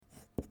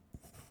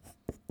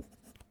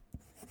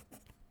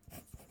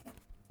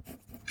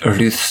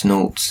Ruth's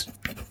notes.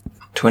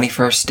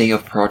 21st day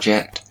of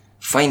project.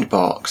 Find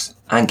box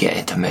and get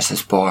into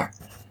Mrs. Bohr.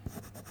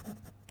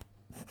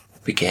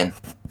 Begin.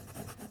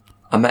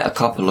 I met a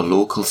couple of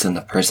locals in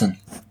the prison.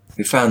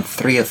 We found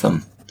 3 of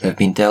them. They've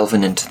been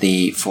delving into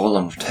the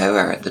fallen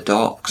tower at the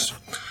docks.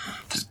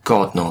 There's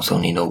God knows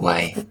only no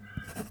way.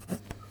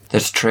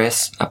 There's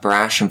Triss, a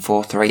brash and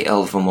forthright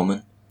elven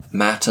woman.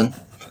 Matten,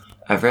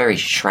 a very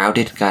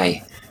shrouded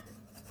guy.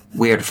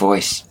 Weird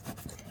voice.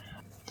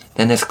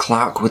 Then there's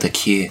Clark with a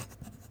Q.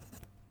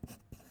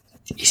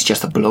 He's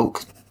just a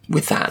bloke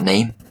with that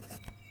name.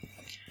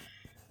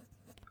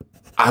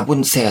 I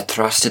wouldn't say I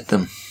trusted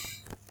them,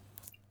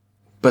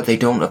 but they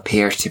don't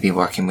appear to be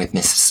working with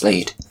Mrs.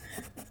 Slade.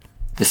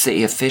 The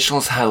city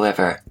officials,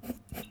 however,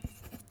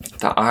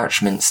 the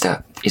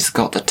Archminster, has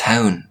got the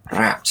town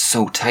wrapped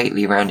so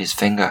tightly around his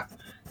finger.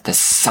 There's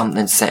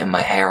something setting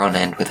my hair on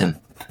end with him.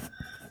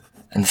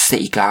 And the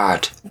city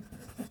guard.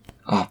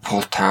 Oh,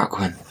 poor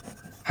Tarquin.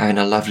 Having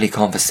a lovely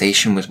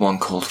conversation with one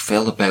called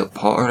Phil about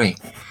pottery.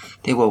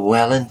 They were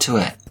well into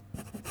it.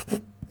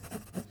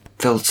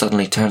 Phil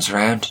suddenly turns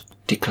around,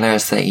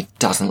 declares that he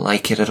doesn't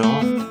like it at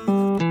all.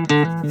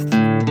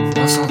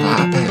 What's all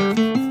that about?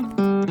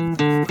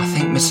 I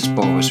think Mrs.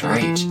 Bohr was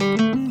right.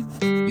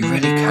 You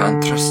really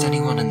can't trust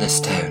anyone in this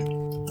town.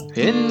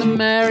 In the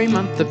merry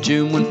month of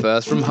June, when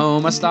first from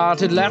home I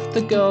started, left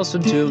the girls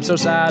from tomb, so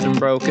sad and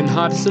broken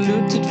hearted,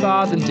 saluted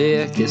father and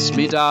dear, kissed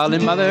me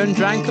darling mother and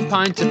drank a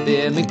pint of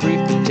beer, me grief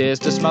and tears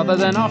to smother,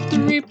 then off to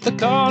reap the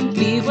corn,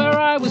 leave where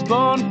I was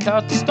born,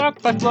 cut the stock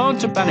by flown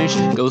to banish,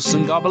 ghosts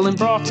and goblin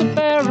brought a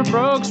pair of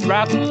brogues,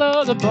 rattle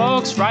o' the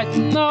bogs,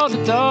 frighten all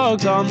the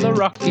dogs, on the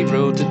rocky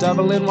road to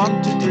Dublin,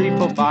 1, 2, 3,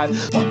 4,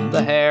 5, won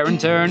the hare and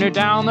turn her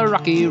down the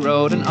rocky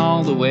road, and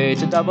all the way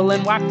to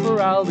Dublin, whack for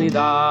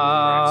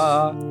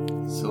Aldi-da.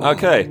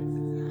 Okay,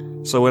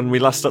 so when we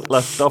left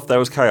off, there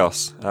was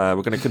chaos. We're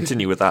going to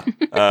continue with that.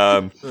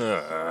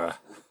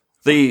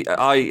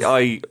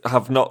 I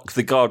have not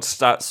the guard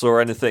stats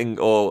or anything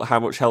or how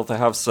much health I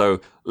have,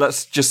 so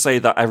let's just say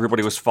that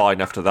everybody was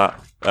fine after that.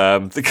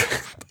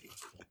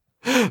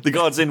 The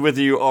guards in with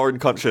you are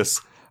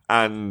unconscious,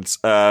 and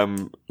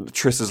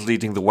Triss is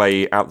leading the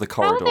way out the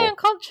corridor. How are they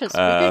unconscious? We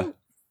didn't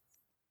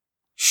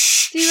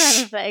do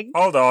anything.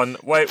 Hold on.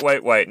 Wait.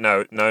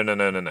 No.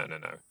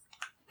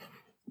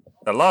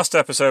 The last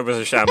episode was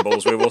a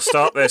shambles. We will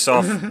start this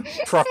off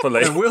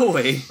properly. Will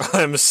we?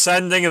 I'm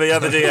sending the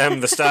other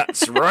DM the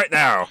stats right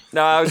now.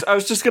 No, I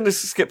was just going to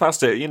skip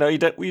past it. You know, you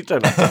don't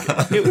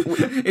have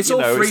to. It's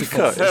all free for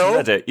cut. Phil,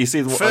 read it. You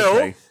see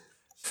the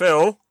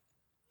Phil,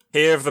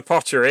 here of the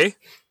pottery,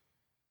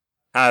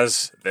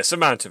 has this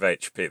amount of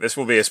HP. This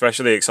will be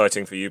especially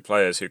exciting for you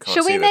players who can't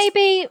see this. Shall we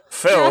maybe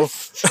Phil,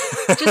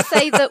 just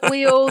say that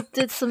we all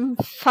did some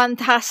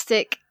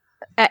fantastic,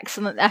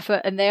 excellent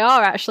effort, and they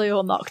are actually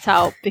all knocked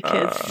out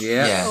because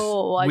Yeah.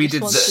 We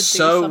did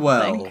so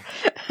well.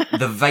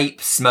 The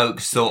vape smoke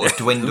sort of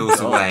dwindles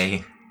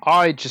away.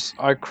 I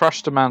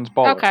crushed a man's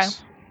bollocks. Okay.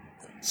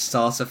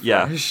 Start afresh.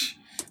 Yeah.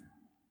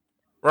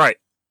 right.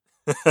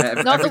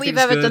 Not that we've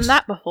ever done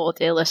that before,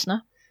 dear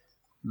listener.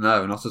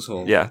 No, not at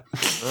all. Yeah.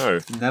 No.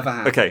 Never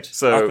happened. Okay,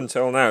 so Up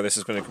until now, this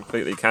has been a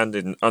completely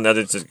candid and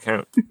unedited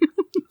account.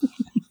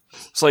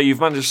 so you've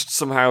managed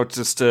somehow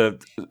just to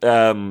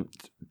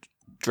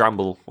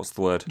dramble. What's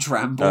the word?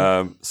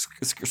 Dramble.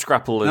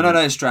 Scrapple. And No,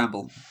 it's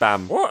dramble.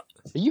 Bam. What?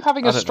 Are you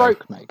having a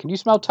stroke, mate? Can you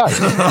smell toast?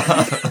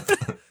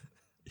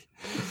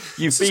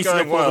 You've This is beaten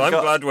going up all well. the I'm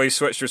gu- glad we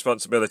switched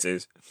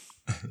responsibilities.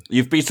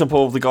 You've beaten up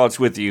all the guards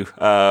with you.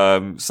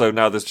 So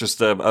now there's just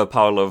a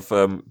pile of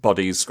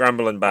bodies.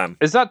 Scramble and bam.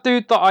 Is that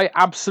dude that I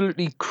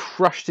absolutely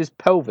crushed his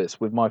pelvis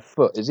with my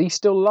foot? Is he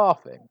still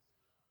laughing?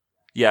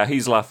 Yeah,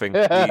 he's laughing.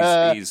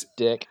 He's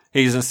Dick.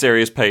 he's in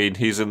serious pain.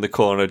 He's in the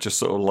corner, just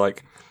sort of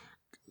like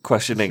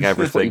questioning That's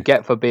what you everything.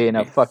 get for being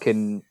a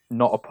fucking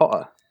not a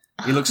potter.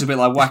 He looks a bit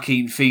like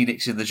Joaquin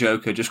Phoenix in The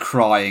Joker, just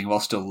crying while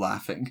still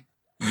laughing.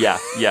 Yeah,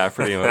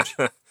 pretty much.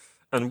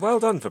 And well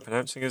done for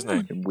pronouncing his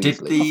name. Did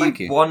Weasley. thank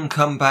the you. one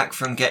come back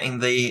from getting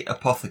the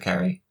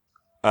apothecary?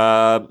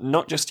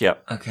 Not just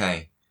yet.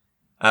 Okay.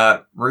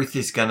 Ruth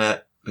is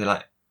gonna be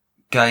like,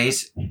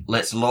 guys,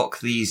 let's lock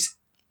these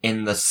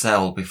in the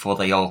cell before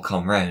they all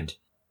come round.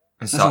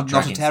 And That's start not a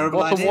dragging terrible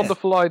What a idea.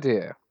 wonderful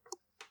idea.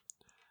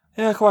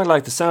 Yeah, I quite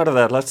like the sound of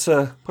that. Let's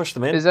push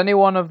them in. Is any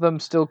one of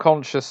them still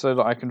conscious so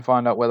that I can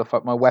find out where the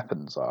fuck my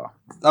weapons are?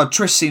 Oh,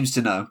 Trish seems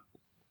to know.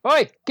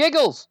 Oi,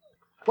 Giggles!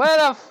 Where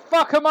the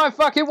fuck are my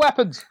fucking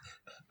weapons?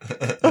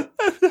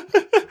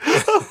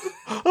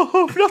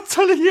 Oh, I'm not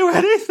telling you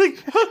anything.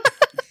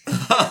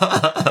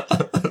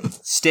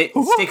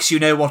 Sticks, you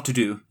know what to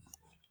do.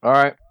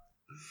 Alright,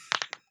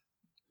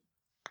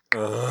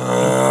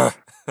 Ugh.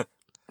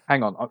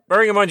 hang on.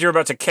 Bearing in mind you're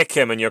about to kick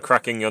him and you're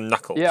cracking your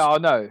knuckles. Yeah, I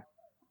know.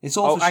 It's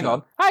all Oh, for hang show.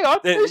 on. Hang on!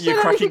 Yeah, Who said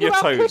you're cracking anything your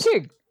about toes.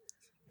 kicking?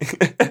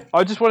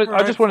 I just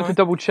wanted to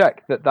double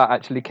check that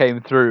actually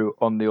came through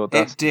on the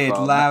Audacity. It did,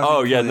 file. loud.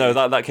 Oh and yeah, clear.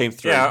 no, that came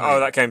through. Yeah,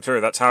 that came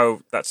through. That's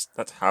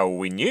how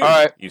we knew. All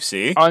right. You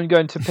see. I'm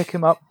going to pick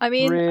him up I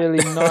mean, really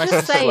nice and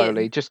just saying.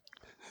 slowly. Just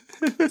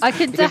I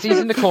can Because he's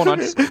in the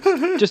definitely.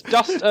 corner. Just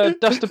dust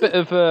a bit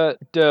of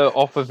dirt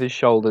off of his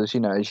shoulders,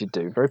 as you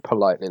do, very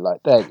politely.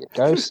 Like, there you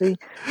go. See,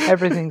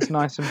 everything's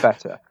nice and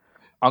better.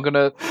 I'm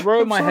gonna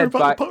throw my sorry head about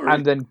the back pottery.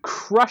 and then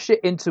crush it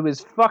into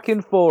his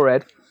fucking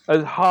forehead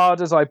as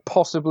hard as I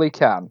possibly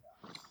can.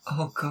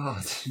 Oh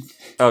God.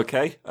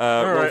 Okay,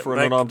 roll right, for an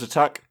make- unarmed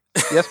attack.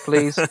 Yes,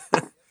 please.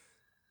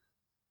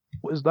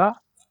 What is that?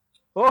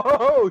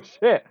 Oh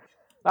shit!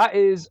 That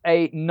is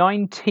a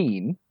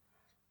 19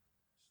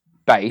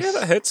 base. Yeah,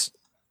 that hits.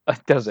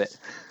 Does it?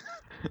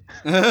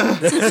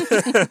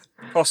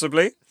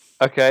 Possibly.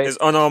 Okay. His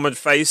unarmored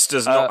face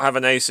does not have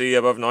an AC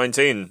above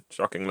 19,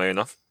 shockingly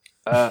enough.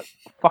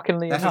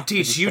 Fuckingly That'll enough.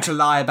 teach you to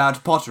lie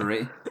about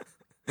pottery.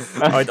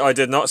 I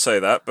did not say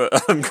that,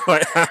 but I'm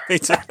quite happy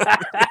to.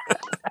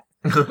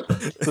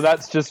 So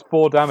that's just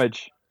 4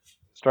 damage.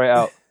 Straight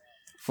out.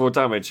 4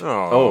 damage.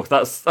 Oh.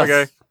 That's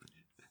Okay.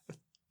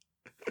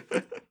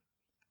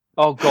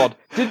 Oh god.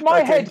 Did my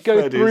Okay, head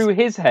go fair through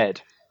his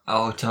head?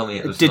 Oh, tell me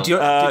it was Did not. you?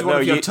 Did one no,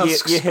 of your you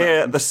tusks?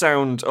 hear the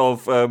sound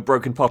of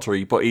broken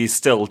pottery, but he's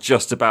still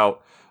just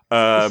about.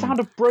 The sound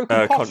of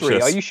broken pottery.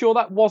 conscious. Are you sure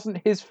that wasn't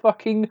his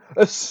fucking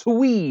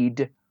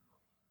Swede?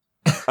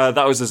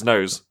 That was his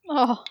nose.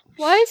 Oh,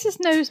 why is his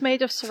nose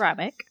made of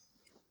ceramic?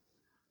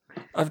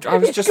 I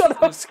was He's just. got a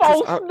false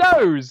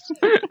nose.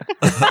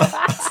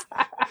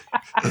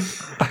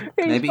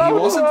 Maybe he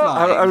wasn't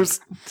lying.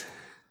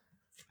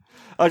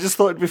 I just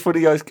thought it'd be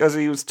funny as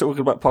he was talking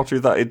about pottery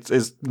that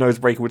his nose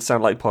breaking would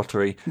sound like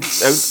pottery.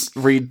 Don't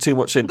read too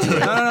much into it.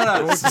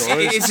 No. Guys,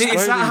 Is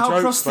that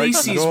how jokes make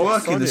prostheses not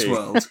work in this funny.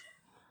 world?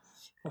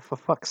 Oh, for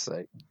fuck's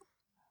sake.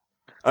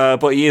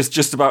 But he is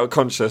just about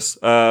conscious.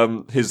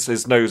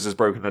 His nose is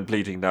broken and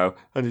bleeding now,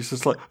 and he's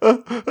just like.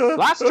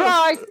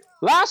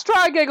 Last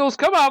try, Giggles.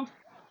 Come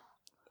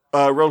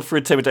on. Roll for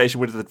intimidation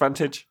with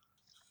advantage.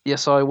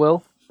 Yes, I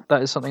will.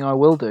 That is something I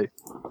will do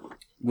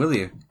Will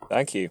you?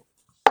 Thank you.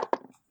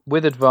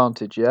 with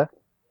advantage. Yeah.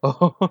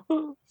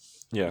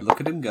 Yeah.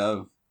 Look at him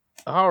go.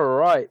 All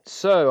right.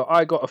 So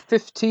I got a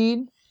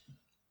 15.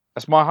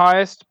 That's my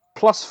highest.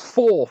 Plus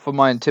 4 for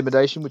my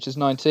intimidation, which is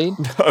 19.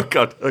 Oh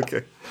God.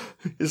 Okay.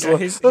 He's Yeah,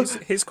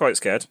 like, he's quite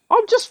scared.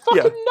 I'm just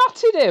fucking Yeah.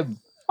 nutted him.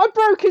 I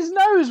broke his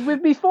nose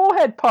with me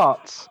forehead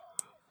parts.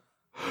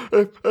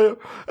 out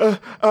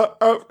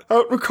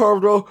the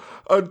corridor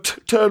and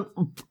turn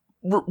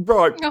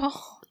right.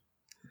 Oh,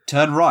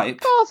 Turn right.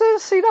 Oh,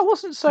 see, that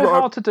wasn't so Right,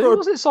 hard to do,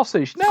 was it,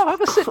 sausage? Now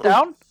have a sit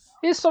down.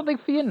 Here's something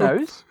for your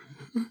nose.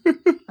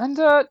 And,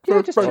 yeah,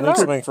 just I chill need out.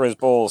 something for his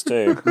balls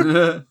too.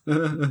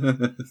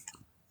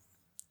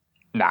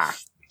 Nah.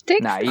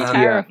 Sticks Nah, are yeah.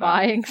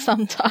 terrifying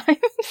sometimes.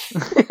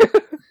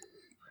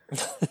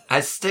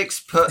 Has Sticks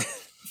put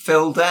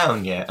Phil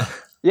down yet?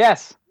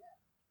 Yes.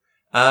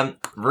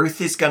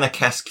 Ruth is gonna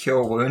cast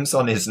Cure Wounds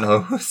on his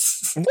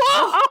nose. What?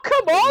 Oh,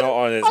 come on. Not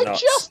on his I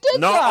nuts. just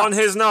did Not that. on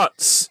his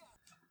nuts.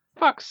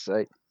 Fuck's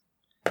sake.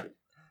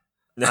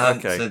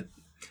 Okay. So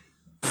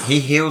he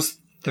heals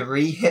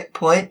 3 hit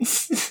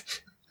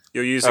points.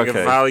 You're using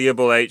Okay. a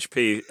valuable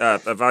HP,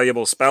 a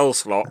valuable spell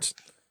slot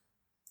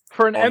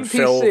For an on NPC.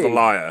 Phil the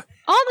Liar.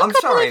 Aren't a I'm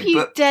couple sorry, of you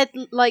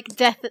but-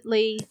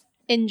 deathly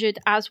injured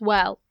as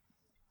well?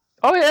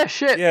 Oh, yeah,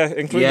 shit. Yeah,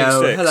 including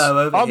Yo, Six.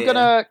 hello over I'm here.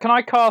 gonna... Can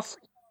I cast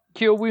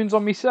Cure Wounds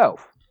on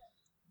myself?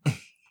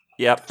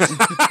 Yep.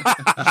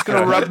 Just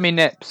gonna rub me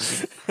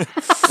nips.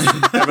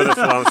 Ever the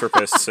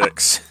philanthropist,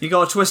 Six. You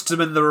gotta twist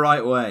them in the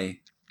right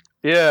way.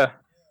 Yeah.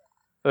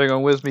 Hang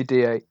on, where's me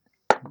D8?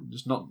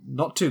 Just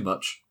not too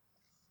much.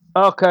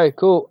 Okay,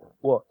 cool.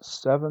 What?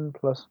 7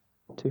 plus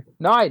 2?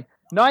 9!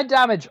 9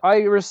 damage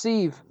I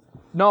receive.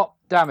 Not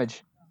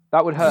damage.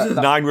 That would hurt.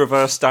 9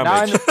 reverse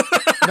damage.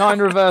 9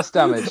 reverse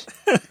damage.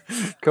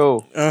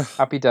 Cool.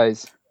 Happy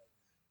days.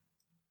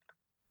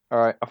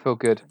 Alright, I feel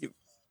good.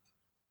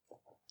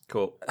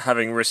 Cool.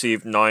 Having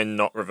received 9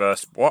 not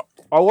reversed. What?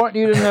 I want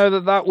you to know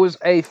that that was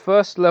a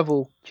first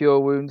level Cure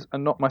Wounds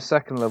and not my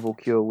second level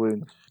Cure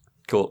Wounds.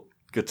 Cool.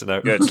 Good to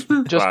know. Good.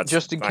 Glad.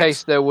 Just in Thanks.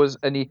 case there was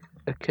any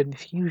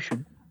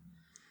confusion.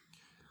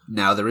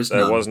 Now there is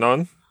There none. was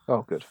none.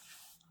 Oh, good.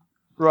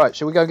 Right,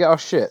 shall we go get our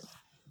shit?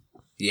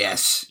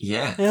 Yes.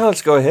 Yeah. Yeah,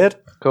 let's go ahead.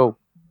 Cool.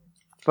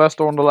 First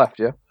door on the left,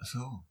 yeah?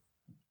 So,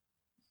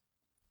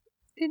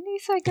 Didn't he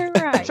say go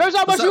right? Shows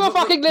how much you were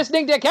fucking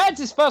listening, dickheads!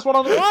 It's first one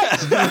on the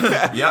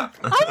right! yeah.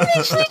 I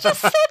literally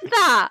just said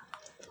that.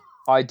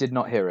 I did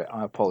not hear it.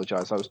 I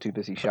apologise. I was too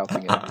busy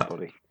shouting at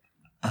everybody.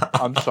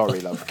 I'm sorry,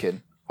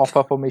 Lovekin. Hop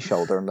up on my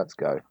shoulder and let's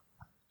go.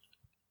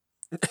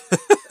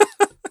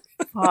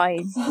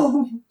 Fine.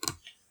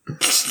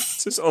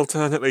 Just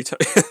alternately.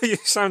 You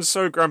sound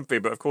so grumpy,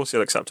 but of course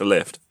you'll accept a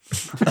lift.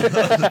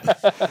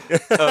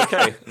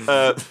 Okay.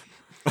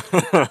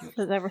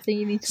 There's everything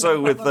you need to So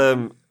know. with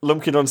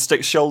Lumpkin on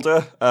Stick's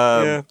shoulder,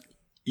 Yeah.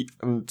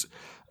 and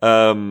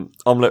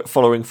Omelette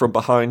following from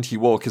behind, you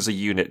walk as a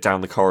unit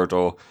down the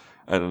corridor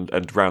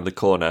and round the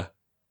corner.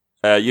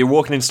 You're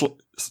walking in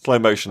slow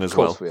motion as Of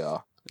well. course we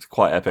are. It's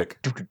quite epic.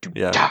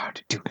 Yeah.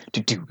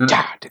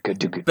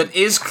 But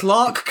is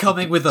Clark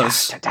coming with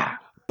us?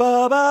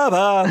 Ba ba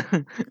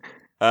ba.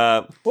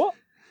 What?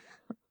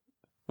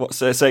 What?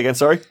 Say again.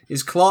 Sorry.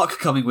 Is Clark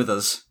coming with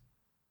us?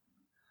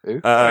 He's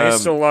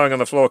still lying on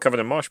the floor covered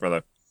in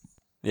marshmallow.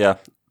 Yeah,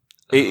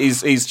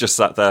 he's just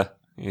sat there.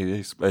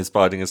 He's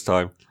biding his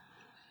time.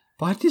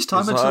 Biding his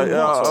time He's until like,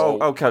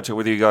 what? I'll catch up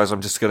with you guys.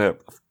 I'm just gonna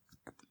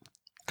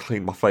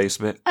clean my face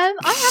a bit. I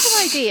have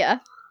an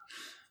idea.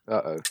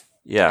 Uh-oh.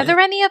 Yeah, Are there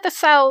any other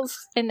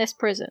cells in this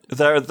prison?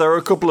 there are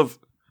a couple of.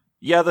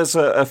 Yeah, there's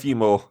a few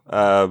more.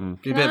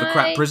 It'd be a bit of a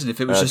crap prison if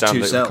it was just down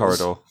two the cells.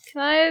 corridor.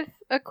 Can I have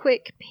a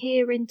quick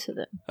peer into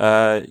them?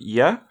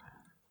 Yeah.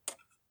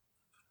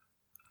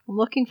 I'm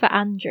looking for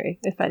Andrew,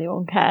 if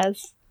anyone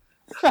cares.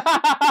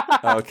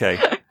 Okay.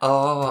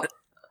 Oh,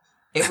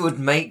 it would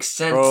make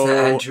sense Roll,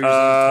 that Andrew's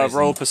in prison.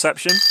 roll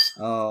perception.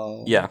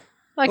 Oh. Yeah.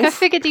 Like, I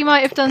figured he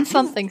might have done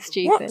something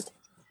stupid.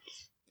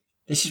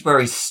 This is where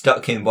he's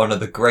stuck in one of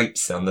the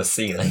grates on the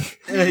ceiling.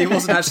 He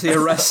wasn't actually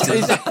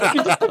arrested.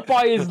 He just put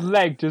by his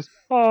leg, just,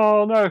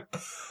 oh no.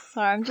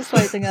 Sorry, I'm just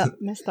loading up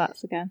my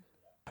stats again.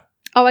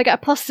 Oh, I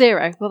got a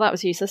 +0. Well, that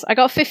was useless. I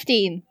got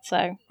 15,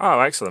 so... Oh,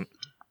 excellent.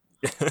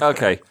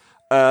 Okay.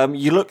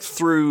 You look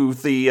through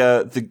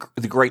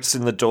the grates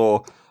in the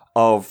door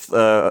of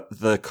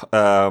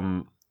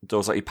the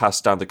doors that you pass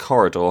down the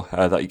corridor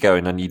that you go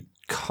in, and you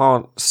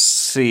can't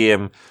see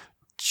him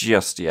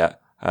just yet.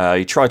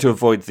 You try to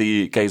avoid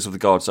the gaze of the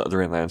guards that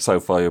are in there, and so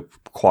far you're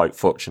quite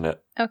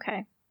fortunate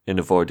Okay. in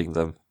avoiding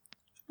them.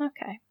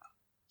 Okay.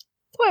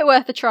 Quite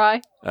worth a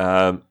try.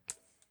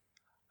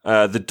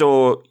 The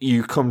door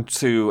you come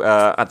to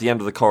at the end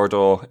of the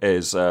corridor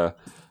is got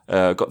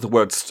the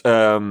words.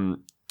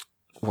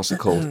 What's it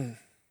called?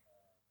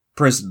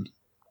 Prison.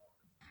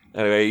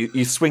 Anyway,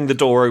 you swing the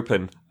door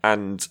open,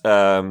 and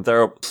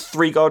there are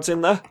 3 guards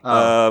in there.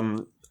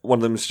 Oh. One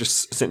of them's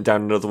just sitting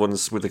down, another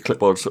one's with a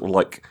clipboard, sort of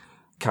like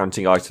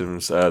counting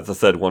items. The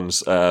third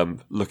one's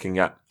looking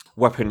at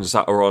weapons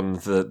that are on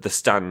the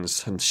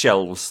stands and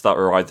shelves that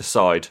are either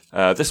side.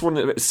 This one,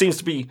 it seems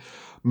to be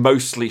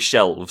mostly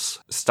shelves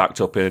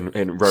stacked up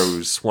in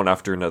rows, one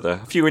after another.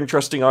 A few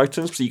interesting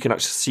items, so you can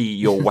actually see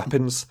your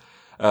weapons.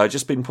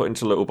 Just been put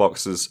into little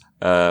boxes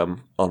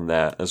on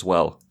there as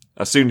well.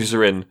 As soon as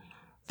you're in,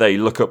 they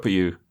look up at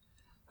you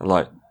and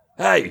like,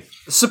 hey!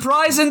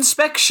 Surprise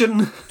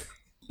inspection!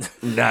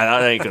 Nah,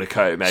 that ain't gonna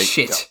cut it, mate.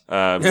 Shit.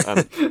 And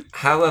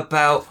How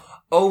about,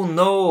 oh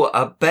no,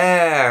 a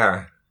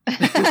bear? And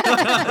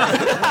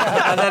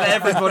then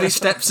everybody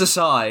steps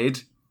aside.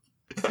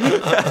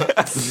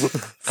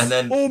 And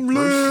then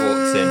Bruce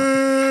walks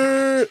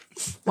in.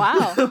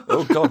 Wow.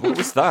 oh god, what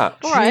was that?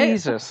 All right.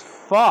 Jesus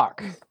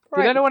fuck.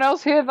 Right. Did anyone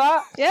else hear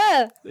that?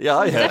 Yeah. Yeah,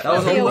 I heard. That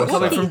was Definitely all a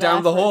coming Wookiee from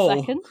down there the for a hall.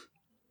 second.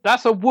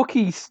 That's a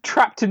Wookiee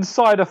trapped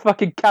inside a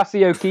fucking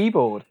Casio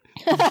keyboard.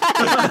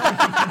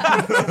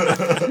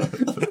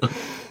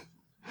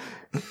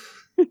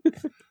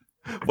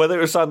 Whether it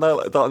would sound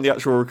like that on the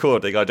actual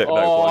recording, I don't know. Oh,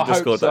 But I on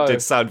Discord, hope so. that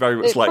did sound very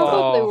much It like that.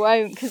 probably Oh.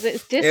 won't, because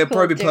it's Discord It'll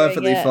probably be doing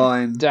perfectly it.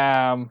 fine.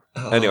 Damn.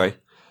 Anyway,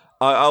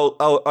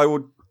 I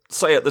would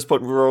say at this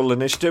point we roll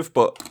initiative,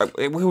 but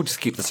we'll just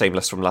keep the same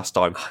list from last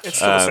time. It's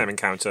still the same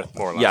encounter,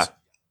 more or less. Yeah.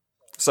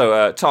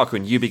 So,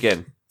 Tarquin, you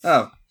begin.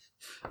 Oh.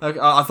 Okay,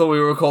 I thought we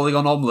were calling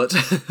on Omelette.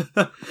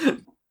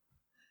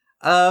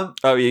 Oh,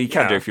 yeah, you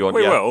can do if you want.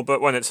 We yeah. will, but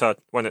when it's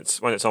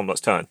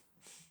Omelette's turn.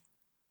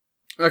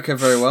 Okay,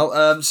 very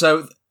well.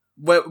 So,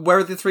 where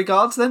are the 3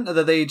 guards then? Are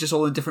they just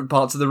all in different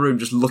parts of the room,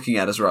 just looking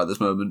at us right at this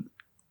moment?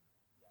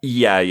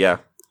 Yeah.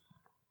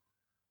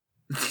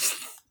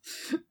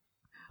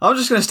 I'm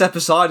just going to step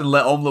aside and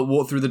let Omelette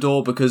walk through the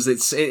door because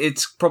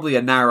it's probably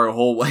a narrow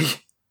hallway.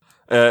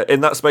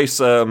 In that space,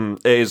 it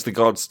is the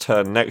god's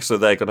turn next, so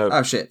they're going to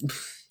Oh shit!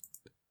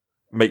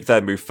 make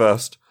their move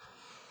first.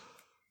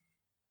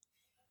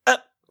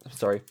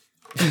 Sorry.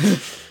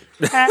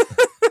 that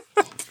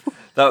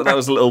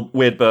was a little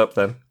weird burp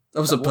then.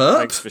 That was a burp.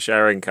 Thanks for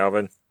sharing,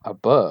 Calvin. A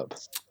burp.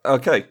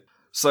 Okay,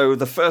 so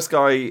the first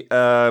guy,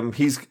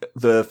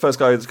 the first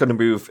guy that's going to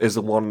move is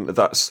the one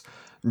that's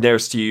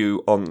nearest to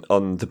you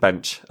on the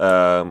bench.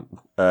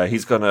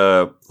 He's going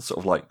to sort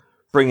of like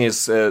bring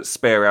his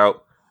spear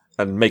out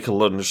and make a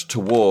lunge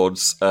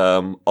towards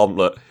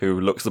Omelette, who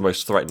looks the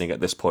most threatening at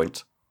this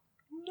point.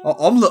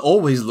 Omelette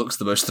always looks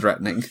the most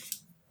threatening.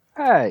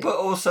 Hey. But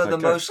also the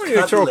Okay. most What are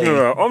you talking cuddly.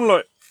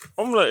 about?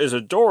 Omelette is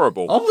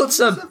adorable. Omelette's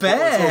a It's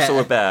bear. also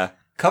a bear.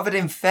 Covered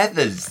in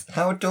feathers.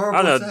 How adorable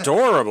An is that?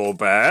 adorable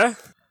bear.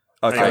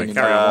 Okay, Anyway,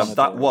 carry on.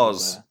 that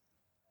was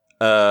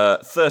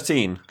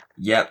 13,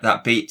 Yep,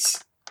 that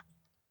beats.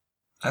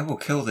 I will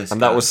kill this and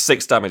guy. that was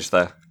 6 damage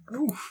there.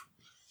 Oof.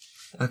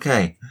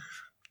 Okay.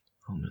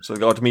 So the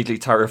guard, immediately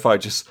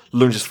terrified, just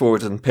lunges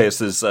forward and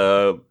pierces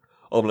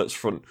Omelette's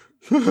front.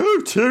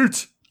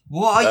 Toot!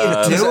 What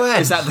are you doing?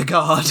 Is that the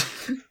guard?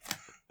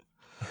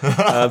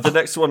 The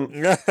next one,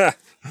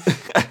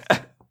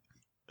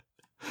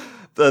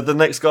 the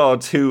next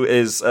guard, who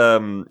is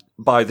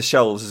by the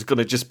shelves, is going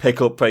to just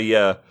pick up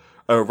a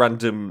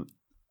random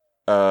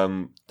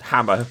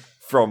hammer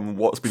from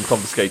what's been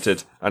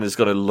confiscated and is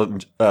going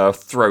to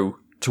throw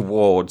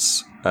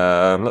towards.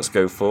 Let's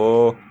go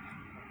for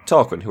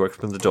Tarquin, who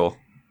opened the door.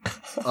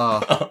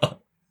 Oh.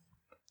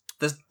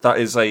 That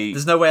is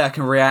There's no way I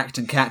can react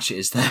and catch it,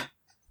 is there?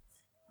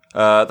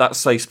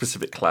 that's a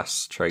specific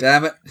class trait.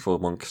 Damn it. For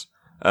monks.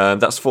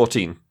 That's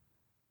 14.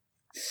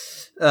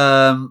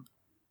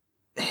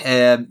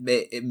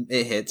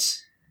 It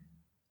hits.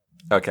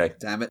 Okay.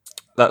 Damn it.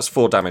 That's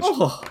 4 damage.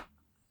 Oh.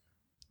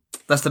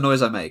 That's the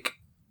noise I make.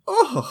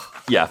 Oh.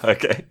 Yeah,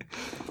 okay.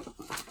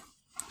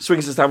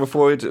 Swings his hammer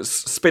forward,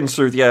 spins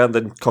through the air, and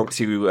then conks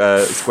you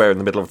square in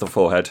the middle of the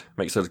forehead.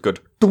 Makes a good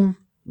dong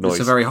noise.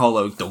 It's a very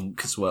hollow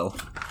dunk as well.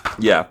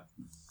 Yeah.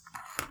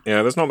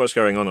 Yeah, there's not much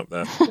going on up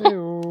there.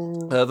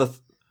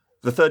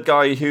 The third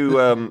guy who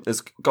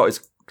has got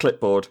his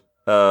clipboard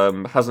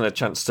hasn't had a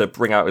chance to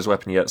bring out his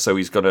weapon yet, so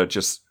he's going to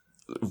just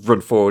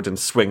run forward and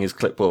swing his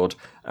clipboard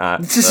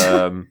at...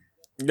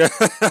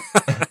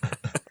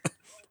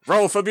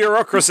 Roll for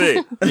bureaucracy!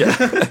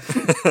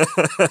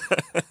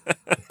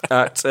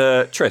 at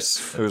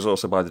Triss, who's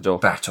also by the door.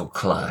 Battle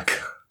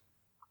clerk.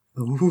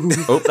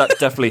 Oh, that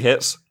definitely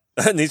hits.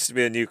 That needs to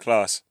be a new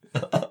class.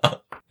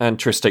 And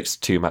Triss takes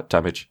 2 mat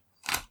damage.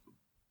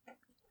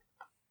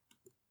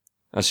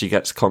 As she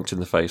gets conked in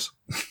the face.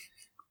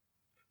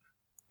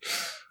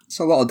 It's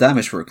a lot of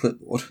damage for a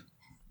clipboard.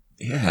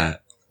 Yeah.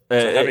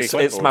 heavy It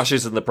clipboard.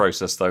 smashes in the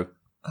process, though.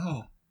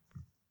 Oh.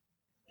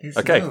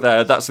 Okay,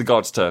 that's the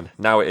god's turn.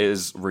 Now it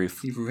is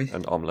Ruth Ruth.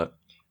 and Omelette.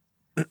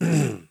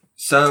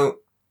 So,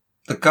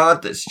 the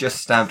guard that's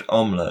just stabbed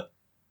Omelette,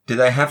 do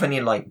they have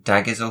any, like,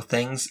 daggers or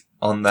things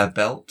on their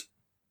belt?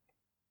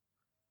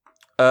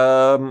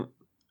 They've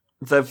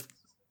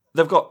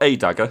got a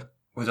dagger.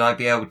 Would I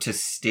be able to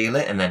steal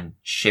it and then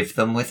shiv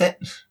them with it?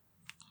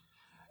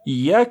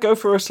 Yeah, go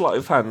for a sleight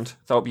of hand.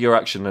 That'll be your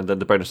action, and then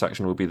the bonus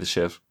action will be the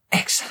shiv.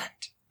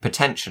 Excellent.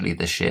 Potentially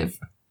the shiv.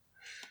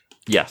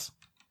 Yes.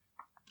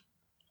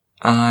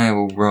 I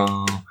will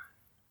roll...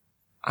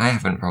 I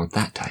haven't rolled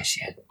that dice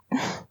yet.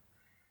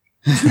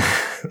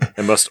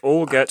 They must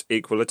all get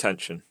equal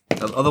attention.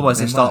 Otherwise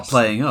they They start must.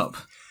 playing up.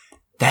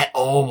 They're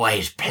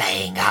always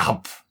playing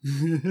up.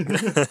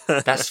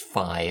 That's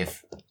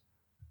 5.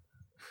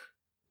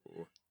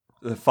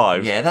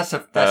 5. Yeah, that's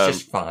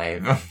just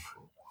 5.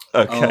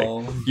 Okay.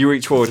 Oh. You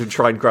reach forward and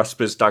try and grasp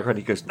his dagger, and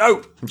he goes,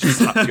 "No!" and just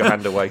slaps your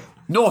hand away.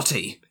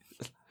 Naughty!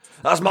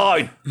 That's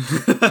mine!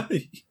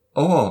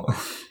 Oh.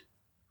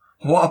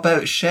 What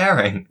about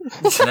sharing?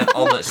 And then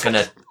Omelette's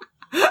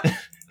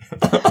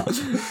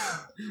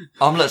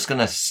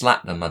gonna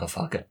slap the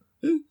motherfucker.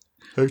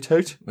 Hoot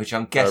hoot. Which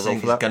I'm roll guessing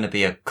for is that. gonna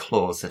be a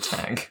claws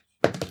attack.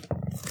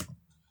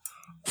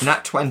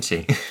 Nat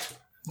 20.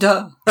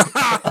 Duh.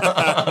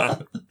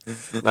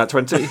 Nat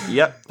 20,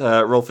 yep.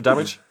 Roll for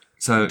damage.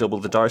 So Double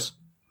the dice.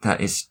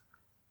 that is...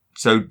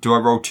 So do I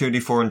roll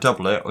 2d4 and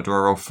double it, or do I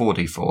roll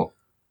 4d4?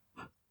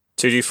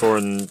 2d4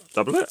 and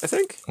double it, I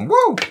think?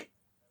 Whoa!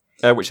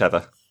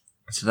 Whichever.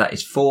 So that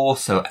is 4,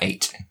 so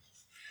 8.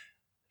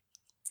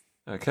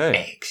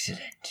 Okay.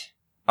 Excellent.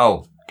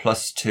 Oh,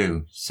 plus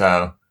 2,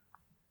 so...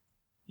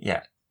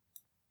 Yeah.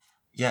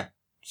 Yeah,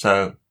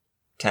 so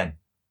 10.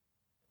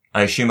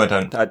 I assume I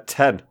don't... At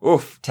 10.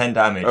 Oof. 10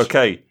 damage.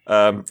 Okay.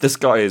 This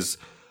guy is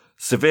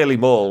severely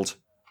mauled.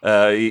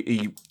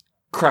 Omelette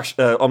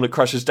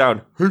crashes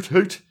down. Hoot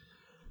hoot.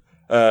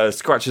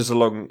 Scratches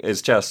along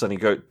his chest, and he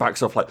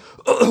backs off like,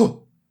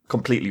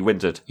 completely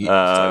winded. So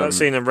that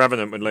scene in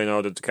Revenant with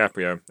Leonardo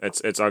DiCaprio.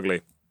 It's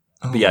ugly.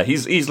 But yeah,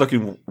 he's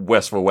looking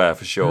worse for wear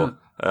for sure.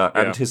 Yeah.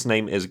 And his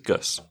name is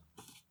Gus.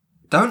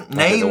 Don't I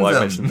name don't know why I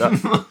mentioned them.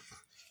 that.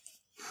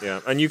 Yeah,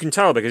 and you can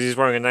tell because he's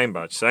wearing a name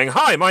badge saying,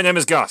 "Hi, my name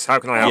is Gus. How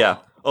can I help?" Yeah.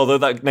 Although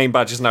that name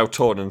badge is now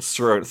torn and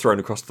thrown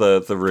across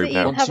the room But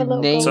now. you have a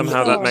little gold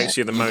Somehow that star. makes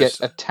you the You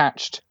most. get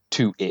attached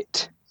to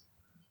it.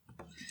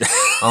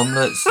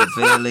 Omelette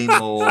severely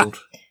mauled.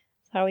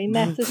 How we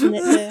met, isn't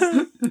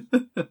it?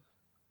 Dear?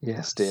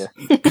 Yes, dear.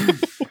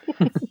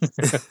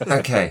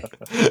 Okay.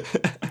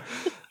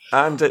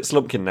 And it's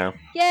Lumpkin now.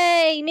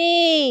 Yay,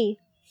 me!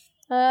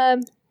 Are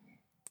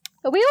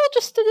we all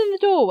just stood in the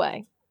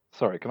doorway?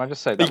 Sorry, can I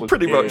just say that was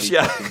Pretty really much,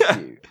 yeah.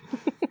 fucking cute.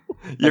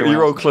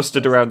 You're all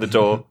clustered around the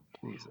door.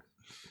 Jesus.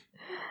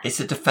 It's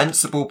a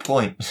defensible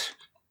point.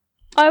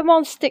 I'm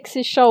on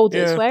Styx's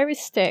shoulders. Yeah. Where is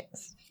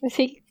Styx? Is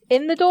he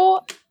in the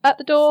door? At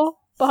the door?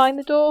 Behind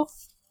the door?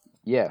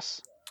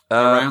 Yes.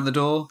 Around the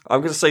door.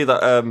 I'm going to say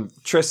that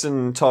Triss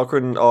and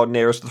Tarquin are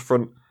nearest to the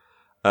front.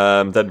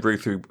 Then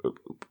Ruth who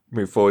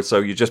move forward, so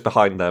you're just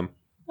behind them.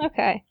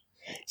 Okay.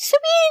 So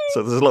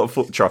So there's a lot of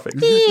foot traffic. in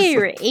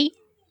theory,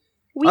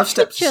 we I've could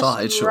stepped just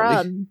aside, surely.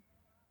 run.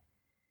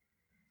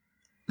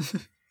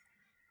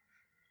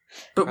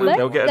 But we,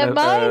 They'll get Never an-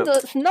 mind,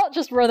 let's not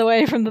just run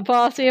away from the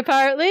party,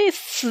 apparently.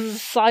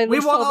 Silence We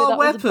want told me our that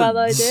was a bad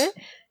weapons. idea.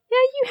 Yeah,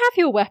 you have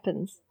your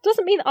weapons.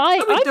 Doesn't mean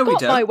I've we got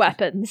don't. my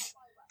weapons.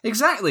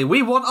 exactly,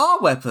 we want our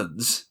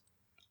weapons.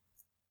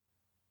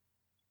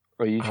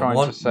 Are you I trying to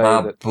want say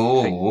my that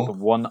ball. take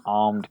the one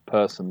armed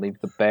person, leave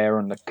the bear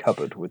in the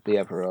cupboard with the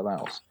everyone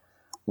else?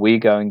 We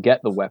go and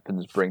get the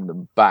weapons, bring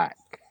them back,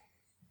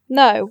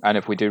 No. and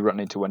if we do run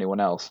into anyone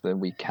else, then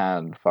we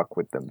can fuck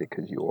with them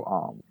because you're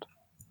armed.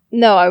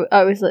 No,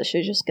 I was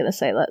literally just going to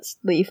say let's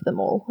leave them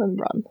all and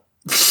run.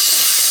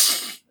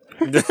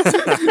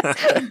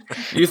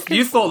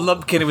 You thought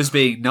Lumpkin was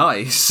being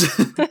nice.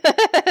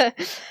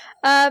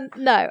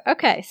 No.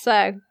 Okay,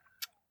 so...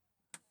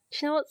 Do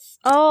you know what's...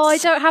 Oh, I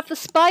don't have the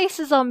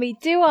spices on me,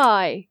 do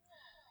I?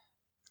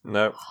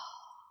 No.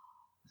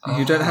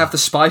 You don't have the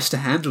spice to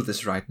handle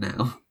this right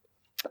now.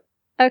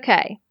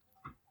 Okay.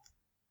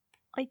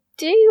 I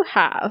do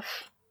have...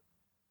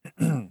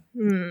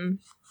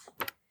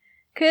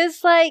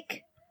 Because,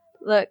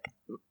 look,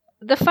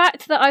 the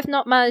fact that I've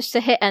not managed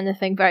to hit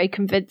anything very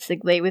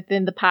convincingly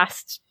within the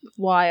past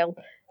while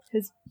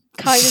has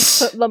kind of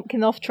put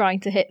Lumpkin off trying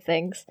to hit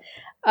things.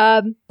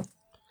 And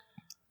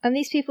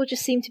these people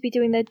just seem to be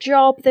doing their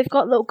job. They've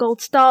got little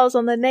gold stars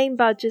on their name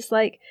badges.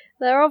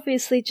 They're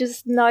obviously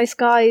just nice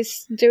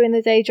guys doing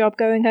their day job,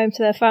 going home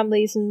to their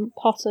families and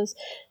potters.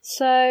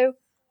 So,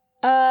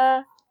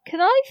 can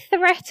I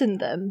threaten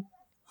them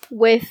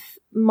with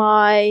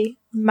my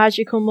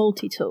magical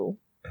multi-tool?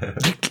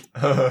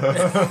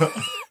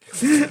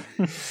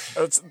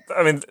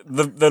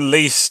 The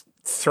least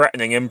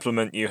threatening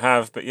implement you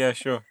have, but yeah,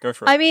 sure, go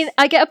for it. I mean,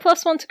 I get a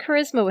 +1 to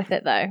charisma with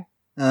it, though.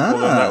 Well,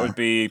 then that would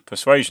be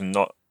persuasion,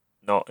 not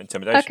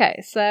intimidation.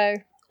 Okay, so...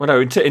 Well,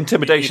 no,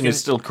 intimidation is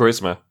still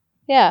charisma.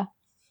 Yeah.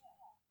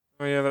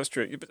 Oh yeah, that's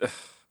true.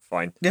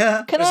 Fine.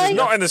 Yeah. Can This I... is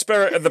not in the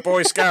spirit of the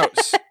Boy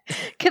Scouts.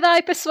 Can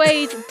I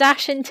persuade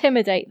 /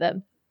 intimidate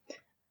them?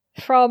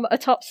 From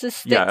atop the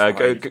sticks...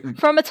 Yeah,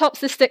 From atop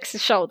the sticks'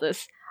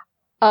 shoulders.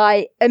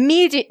 I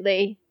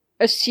immediately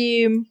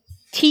assume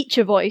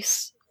teacher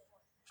voice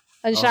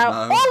and shout,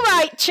 no. "All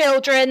right,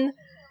 children,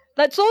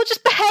 let's all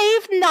just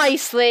behave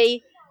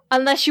nicely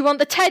unless you want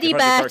the teddy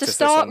You've had bear to practice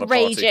this on start the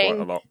party quite a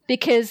raging lot.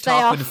 because they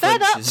are Tarquin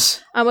fed up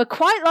flinches. and would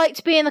quite like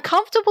to be in a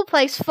comfortable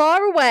place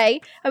far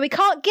away and we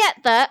can't get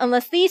there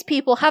unless these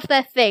people have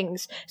their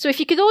things. So if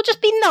you could all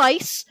just be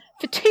nice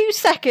for 2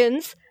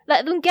 seconds,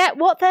 let them get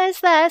what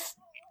theirs,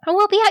 and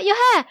we'll be at your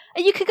hair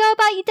and you can go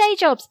about your day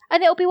jobs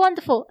and it'll be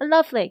wonderful and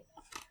lovely."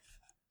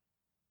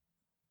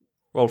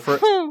 roll for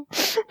it.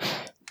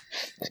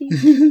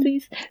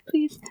 Please.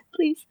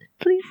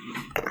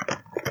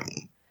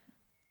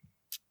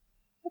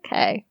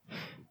 Okay.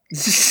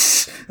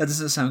 That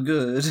doesn't sound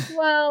good.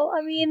 Well,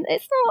 I mean,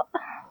 it's not...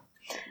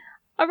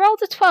 I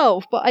rolled a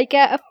 12, but I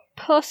get a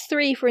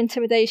 +3 for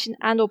intimidation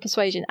and or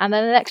persuasion, and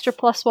then an extra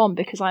 +1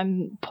 because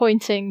I'm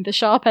pointing the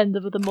sharp end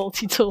of the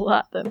multi-tool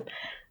at them.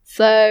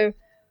 So,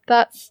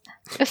 that's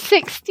a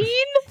 16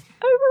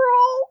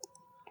 overall.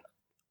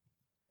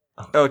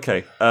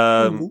 Okay.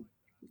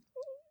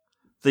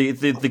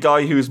 The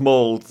guy who's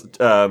mauled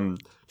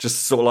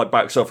just sort of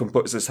backs off and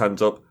puts his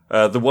hands up.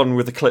 The one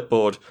with the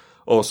clipboard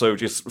also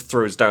just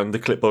throws down the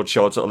clipboard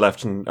shards at the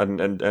left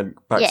and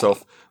backs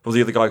off. But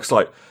the other guy's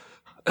like,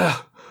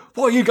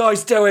 "What are you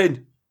guys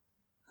doing?"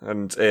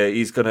 And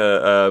he's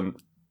gonna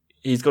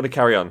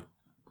carry on.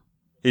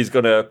 He's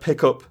gonna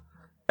pick up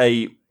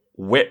a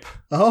whip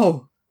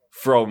Oh.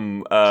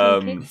 from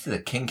This is a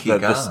kinky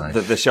guy.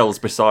 the shelves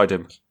beside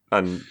him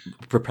and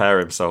prepare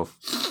himself.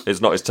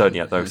 It's not his turn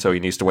yet, though, so he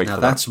needs to wait Now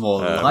for that's that. more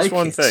like That's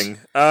one it. thing.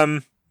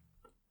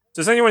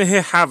 Does anyone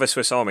here have a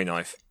Swiss Army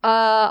knife?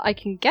 I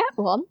can get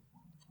one.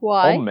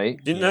 Why? On me.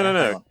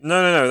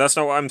 No. That's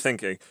not what I'm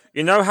thinking.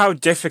 You know how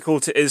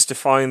difficult it is to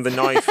find the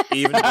knife,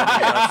 even when you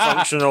have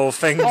functional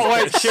fingers. Oh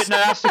wait, shit! No,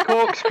 that's the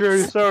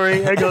corkscrew.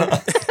 Sorry, hang on.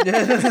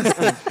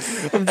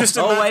 I'm just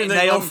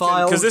nail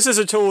file. because this is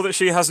a tool that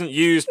she hasn't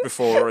used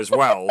before as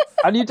well.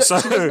 And she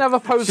doesn't have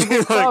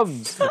opposable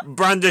thumbs.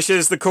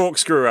 Brandishes the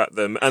corkscrew at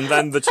them, and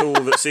then the tool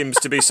that seems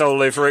to be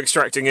solely for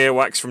extracting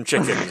earwax from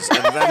chickens,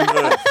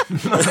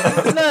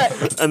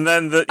 and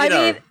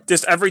then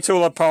just every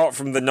tool apart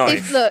from the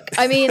knife. Look,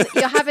 I mean,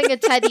 you're having a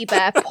teddy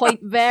bear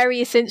point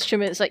various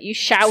instruments at you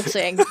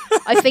shouting.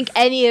 I think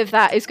any of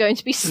that is going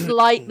to be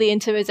slightly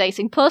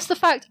intimidating. Plus the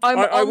fact I'm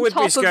I on would be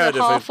top of scared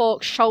the of it.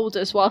 half-orc's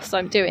shoulders whilst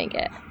I'm doing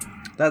it.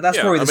 That's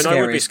Yeah, probably I the mean,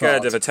 I would be scariest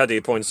scared part. if a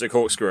teddy points a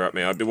corkscrew at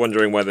me. I'd be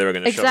wondering where they were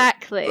going to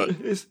Exactly. shove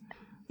it.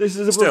 This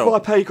is Still.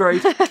 above my pay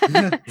grade.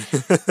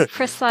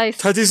 Precise.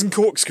 Teddies and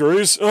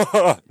corkscrews?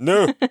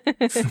 No.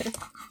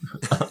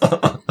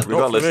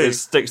 Regardless, me.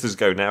 it's Dexter's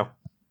go now.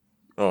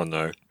 Oh,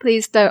 no.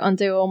 Please don't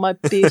undo all my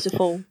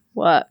beautiful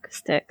work,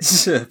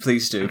 Sticks.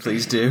 Please do.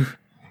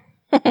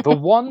 The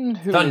one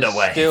who is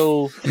Thunderwave.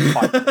 still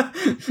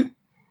fighting.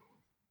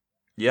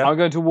 Yeah. I'm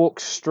going to walk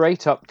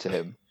straight up to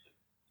him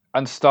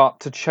and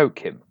start to choke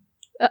him.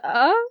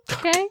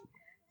 Okay.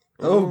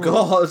 Oh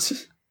God.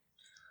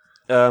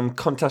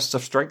 Contest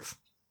of strength,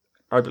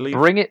 I believe.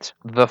 Bring it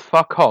the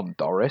fuck on,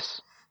 Doris.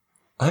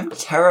 I'm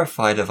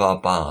terrified of our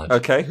bard.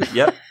 Okay,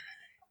 yep.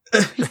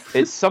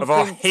 It's something. Of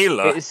our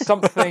healer. It is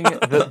something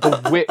that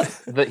the whip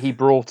that he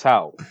brought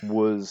out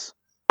was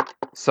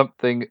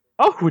something.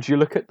 Oh, would you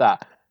look at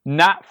that?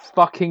 Nat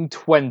fucking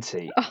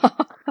 20.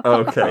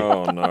 Okay.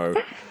 Oh, no.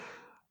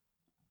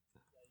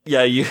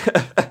 Yeah, you.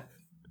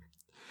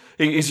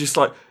 He's just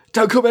like,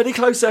 "Don't come any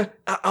closer.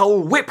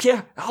 I'll whip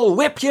you.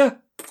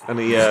 And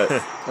he.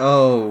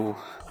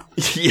 Oh.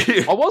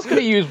 you, I was going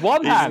to use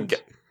one he's hand.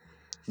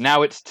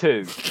 Now it's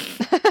 2.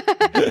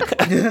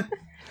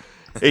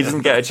 He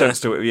doesn't get a chance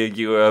to it.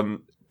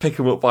 You pick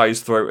him up by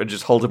his throat and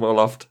just hold him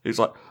aloft. He's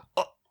like,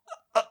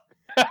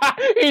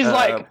 He's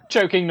like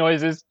choking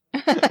noises.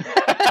 yeah.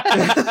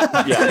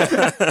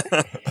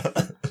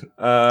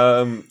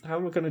 How am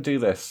I going to do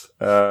this?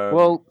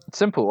 Well,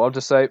 simple. I'll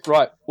just say,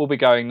 right, we'll be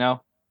going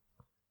now.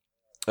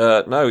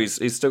 No,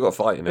 he's still got a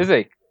fight in him. Is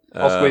he?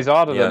 I'll squeeze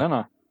harder yeah. then,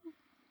 won't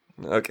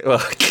Okay, well.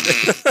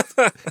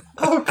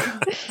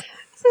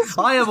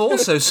 I am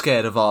also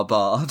scared of our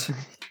bard.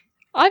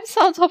 I'm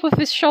sat on top of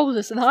his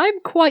shoulders, and I'm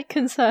quite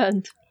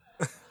concerned.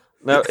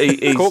 No,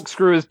 he's,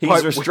 Corkscrew is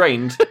he's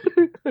restrained.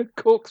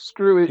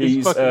 Corkscrew is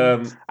He's,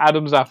 fucking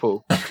Adam's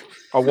apple.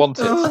 I want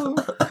it.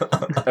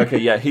 Okay,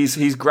 yeah,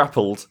 he's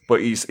grappled,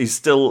 but he's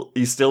still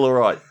all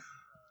right.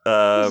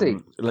 Is he?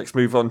 Let's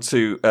move on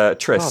to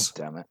Triss.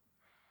 God damn it.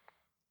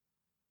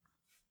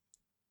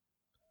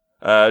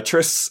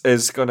 Triss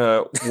is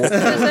gonna walk. So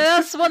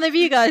that's one of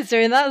you guys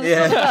doing that.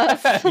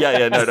 Yeah.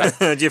 yeah, no.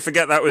 Did you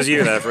forget that was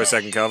you there for a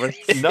second, Calvin?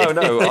 No,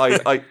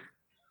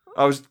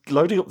 I was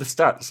loading up the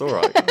stats. All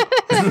right.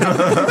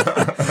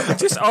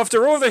 Just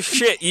after all the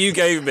shit you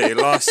gave me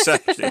last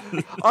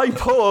session. I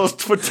paused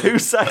for 2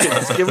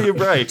 seconds. Give me a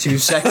break. 2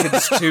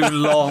 seconds too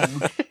long.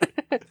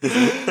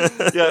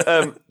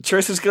 Yeah,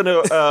 Triss is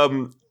gonna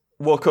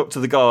walk up to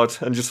the guard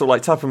and just sort of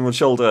like tap him on the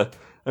shoulder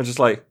and just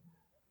like,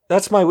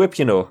 "That's my whip,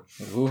 you know.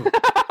 Can you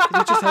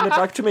just hand it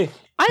back to me?"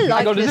 I like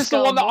Hang on, this is this the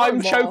girl one that more I'm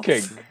and more.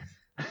 choking?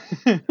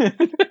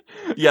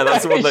 Yeah,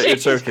 that's the one that you're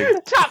choking.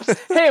 Taps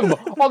him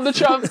on the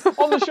shoulder.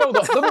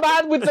 The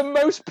man with the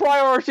most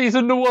priorities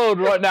in the world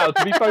right now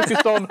to be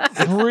focused on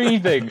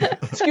breathing.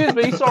 Excuse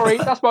me, sorry,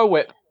 that's my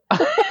whip.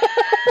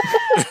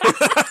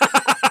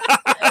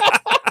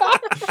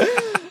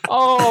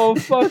 Oh,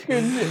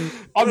 fucking...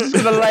 I'm just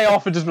going to lay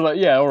off and just be like,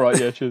 yeah, all right,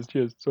 yeah, cheers,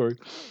 sorry.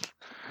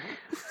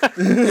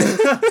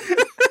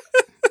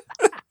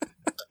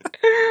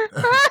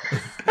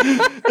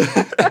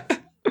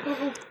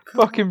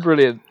 Fucking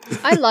brilliant.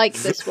 I like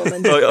this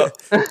woman.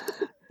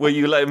 Were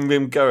you letting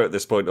him go at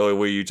this point, or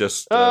were you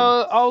just...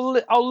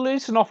 I'll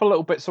loosen off a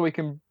little bit so we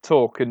can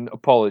talk and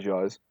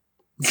apologise.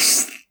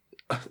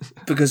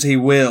 Because he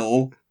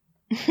will.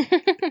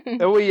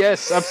 Oh,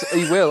 yes,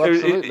 he will,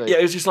 absolutely. Yeah,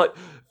 it was just like,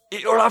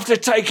 "You'll have to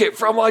take it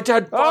from my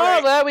dead body."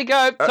 Oh, there we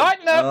go.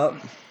 Tighten up.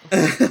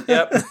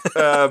 Yep.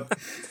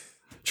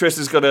 Triss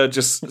is going to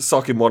just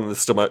sock him one in the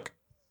stomach.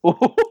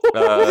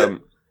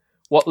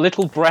 What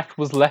little breath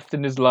was left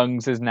in his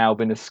lungs has now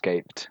been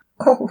escaped.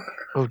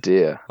 Oh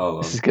dear.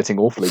 This is getting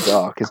awfully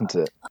dark, isn't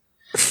it?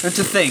 And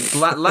to think,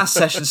 last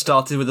session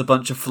started with a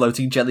bunch of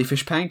floating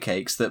jellyfish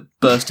pancakes that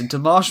burst into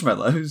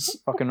marshmallows.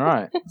 Fucking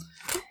right.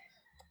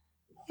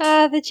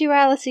 The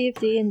duality of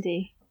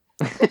D&D.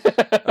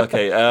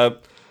 Okay,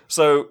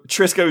 so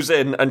Triss goes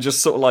in and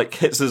just sort of like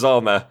hits his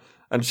armour,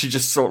 and she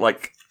just sort of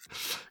like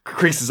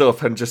creases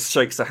up and just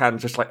shakes her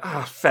hand, just like,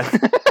 feck.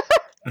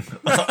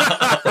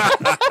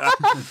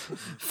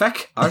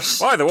 Feck.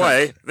 By the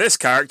way, this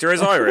character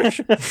is Irish.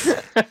 Yes,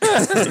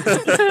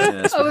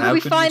 Oh, we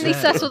finally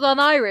settled on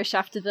Irish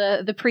after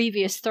the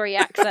previous 3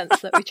 accents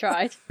that we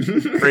tried.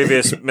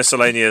 Previous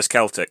miscellaneous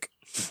Celtic.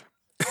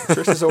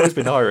 Triss has always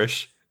been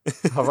Irish.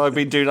 Have I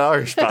been doing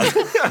Irish, man?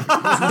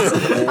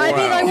 I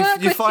mean, I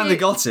work You with finally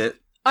got it.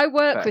 I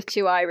work with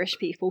 2 Irish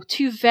people,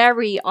 2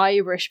 very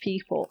Irish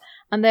people,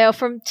 and they are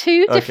from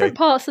 2 different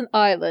parts of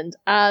Ireland,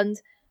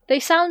 and they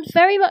sound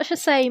very much the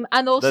same,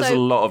 and also There's a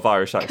lot of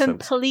Irish accents.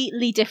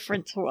 completely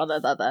different to one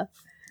another.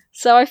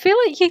 So I feel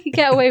like you could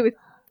get away with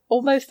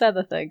almost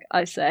anything,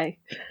 I say,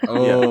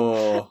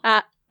 Oh.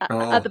 at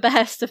the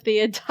behest of the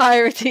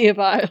entirety of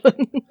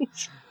Ireland.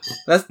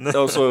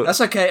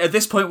 That's okay. At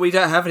this point, we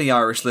don't have any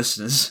Irish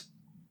listeners.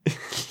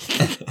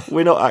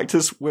 We're not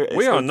actors.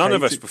 We are none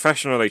of us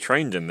professionally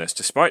trained in this,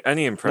 despite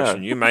any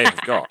impression you may have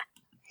got.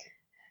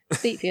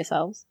 Speak for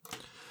yourselves.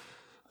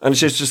 And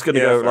she's just going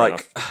to go fair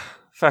like,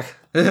 "Fuck.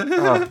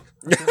 Oh,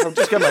 I'll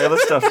just get my other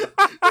stuff."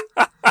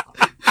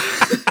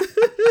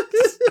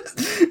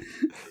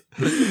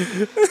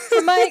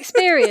 From my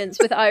experience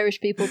with Irish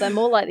people, they're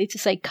more likely to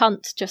say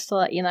cunt, just to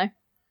let you know.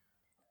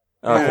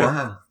 Okay.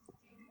 Wow.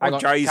 Hang on,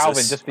 Jesus.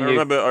 Calvin, just for I you.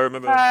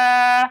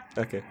 remember.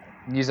 Okay.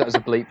 Use that as a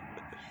bleep.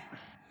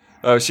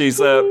 Oh, she's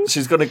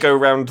going to go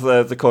round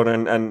the corner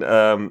and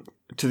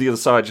to the other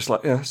side, just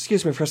like,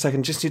 "Excuse me for a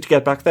second, just need to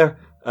get back there."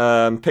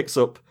 Picks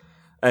up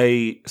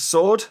a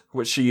sword,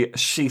 which she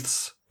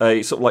sheaths,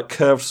 a sort of like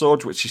curved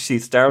sword, which she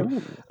sheaths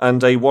down,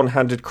 and a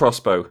one-handed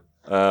crossbow,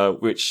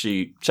 which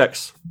she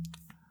checks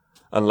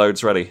and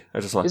loads ready. I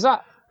just like, Is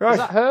that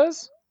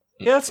hers?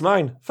 "Yeah, it's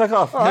mine. Fuck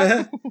off."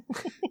 Right.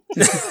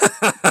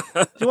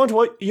 You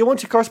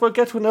want your crossbow?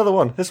 Get to another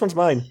one. This one's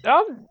mine.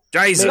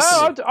 Jesus.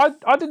 No,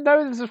 I didn't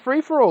know this was a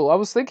free-for-all. I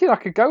was thinking I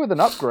could go with an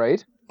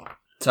upgrade.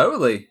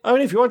 Totally. I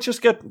mean, if you want,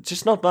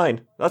 just not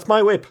mine. That's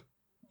my whip.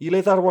 You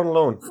leave that one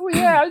alone. Oh,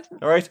 yeah,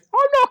 All right?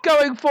 I'm not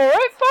going for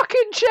it.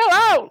 Fucking chill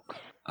out.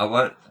 I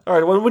won't. All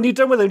right, well, when you're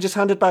done with him, just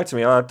hand it back to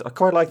me. I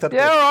quite like that.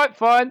 Yeah, whip. all right,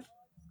 fine.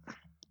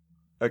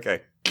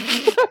 Okay.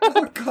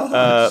 Oh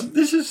god,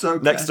 this is so.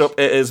 Next up,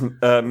 it is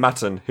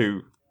Matten,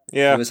 who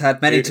Yeah. Who has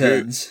had many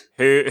turns.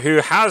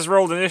 Who has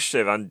rolled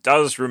initiative and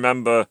does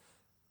remember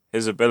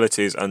his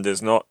abilities and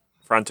is not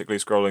frantically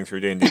scrolling through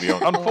D&D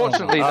Beyond.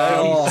 Unfortunately,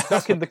 though, he's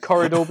stuck in the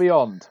corridor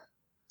beyond.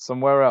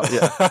 Somewhere else.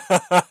 Yeah.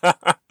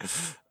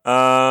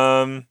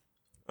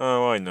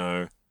 Oh, I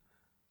know.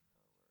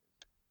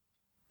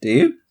 Do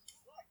you?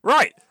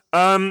 Right.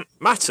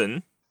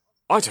 Matten.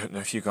 I don't know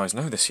if you guys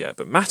know this yet,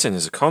 but Matten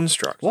is a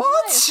construct. I've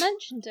What?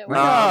 mentioned it.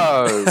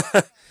 No.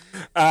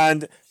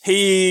 And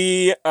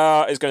he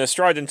is going to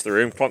stride into the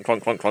room, clonk,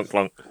 clonk, clonk,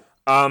 clonk,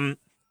 clonk.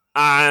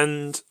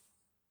 And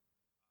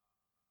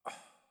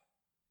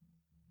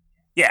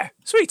yeah,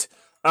 sweet.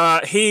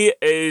 He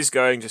is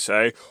going to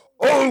say,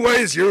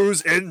 "Always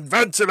use in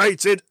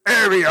ventilated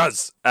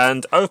areas,"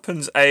 and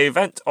opens a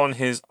vent on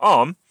his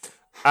arm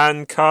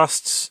and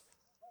casts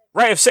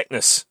Ray of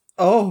Sickness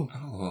Oh,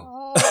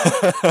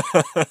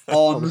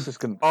 Oh, on. this is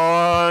gonna...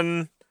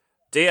 on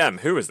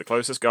DM, who is the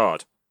closest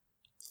guard.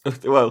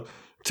 well,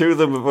 two of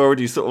them have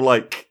already sort of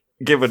like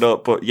given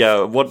up, but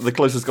yeah, the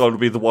closest guy would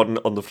be the one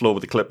on the floor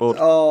with the clipboard.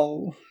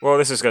 Oh, Well,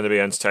 this is going to be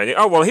entertaining.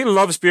 Oh, well, he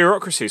loves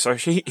bureaucracy, so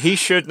he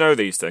should know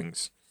these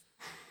things.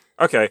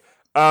 Okay,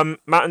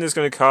 Matten is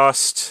going to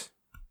cast,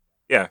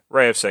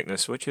 Ray of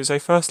Sickness, which is a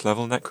first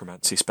level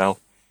necromancy spell.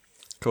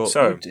 Cool. oh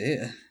So,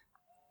 dear.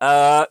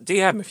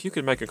 DM, if you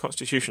could make a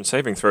Constitution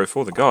saving throw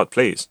for the guard,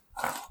 please.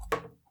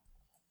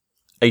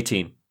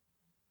 18.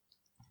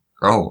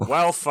 Oh.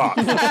 Well, fuck.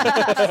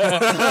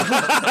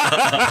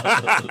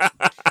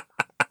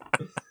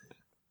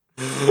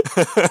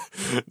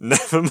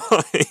 Never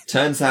mind.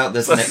 Turns out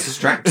there's an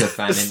extractor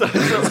fan in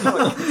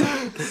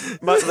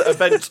The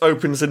event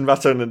opens in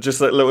Matten and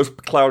just like little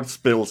cloud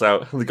spills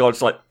out, and the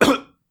guy's like,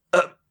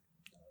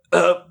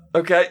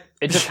 okay.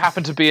 It just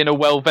happened to be in a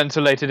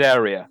well-ventilated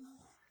area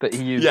that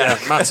he used. Yeah.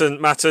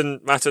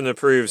 Matten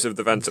approves of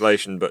the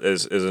ventilation, but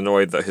is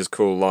annoyed that his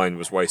cool line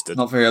was wasted.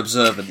 Not very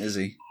observant, is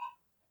he?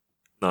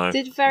 No.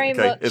 Did very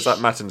Okay, much is that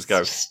Matten's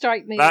go?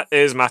 strike me. That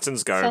is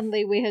Matten's go.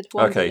 Suddenly we had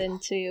wandered Okay.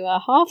 into a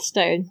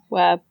Hearthstone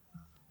where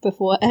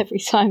before every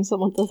time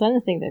someone does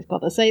anything, they've got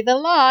to say the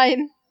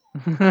line.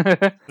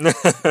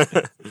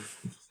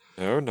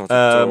 No, not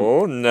at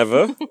all.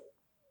 Never.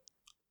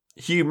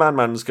 Hugh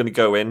Manman's going to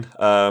go in,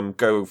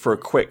 go for a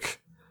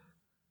quick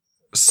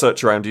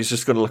search around. He's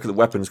just going to look at the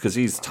weapons because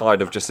he's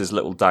tired of just his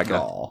little dagger.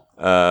 Aw.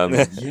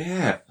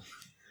 Yeah.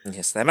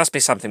 Yes, there must be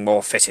something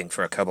more fitting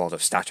for a kobold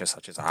of stature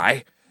such as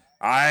I.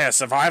 I, a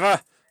survivor.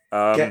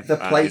 Get the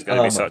and plate he's going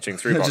to be armor. searching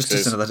through Just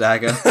boxes. another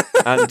dagger.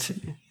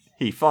 And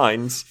he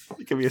finds...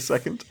 Give me a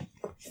second.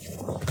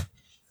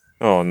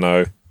 Oh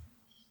no.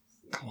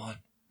 Come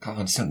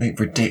on, something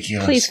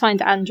ridiculous. Please find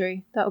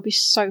Andrew. That would be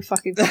so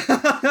fucking In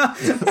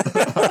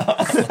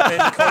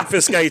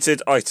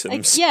confiscated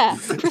items. yeah,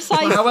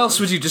 precisely. How else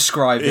would you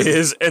describe It it?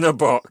 is in a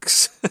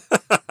box.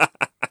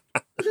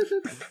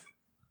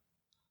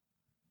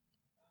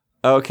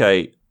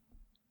 Okay.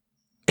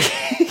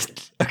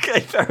 Okay,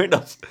 fair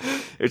enough.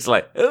 It's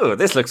like, oh,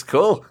 this looks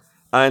cool.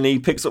 And he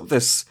picks up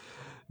this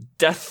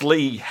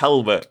deathly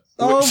helmet.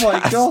 Oh which my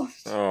has- god.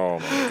 Oh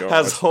my god.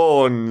 Has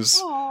horns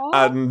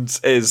Aw. and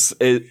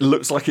it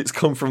looks like it's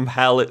come from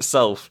hell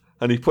itself.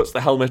 And he puts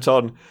the helmet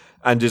on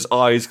and his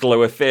eyes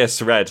glow a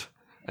fierce red.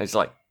 And he's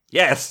like,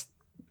 yes,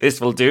 this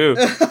will do.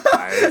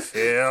 I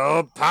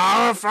feel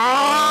powerful.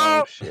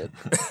 Oh, shit.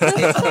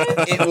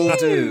 It will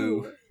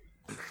do.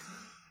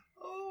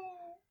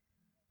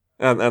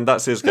 and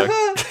that's his go.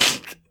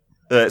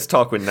 It's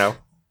Tarquin now.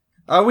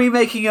 Are we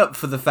making up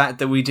for the fact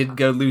that we didn't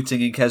go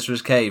looting in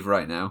Kezra's cave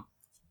right now?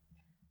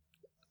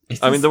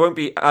 I mean, there won't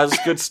be as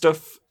good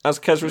stuff as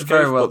Kezra's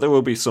Very cave, well. but there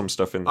will be some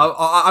stuff in there.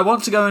 I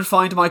want to go and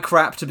find my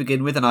crap to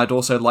begin with, and I'd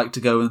also like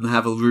to go and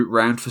have a root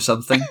round for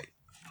something.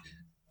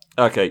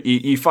 Okay,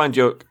 you find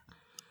your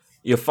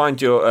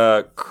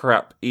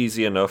crap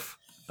easy enough.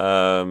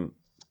 It's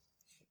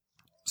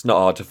not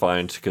hard to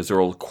find because they're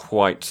all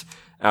quite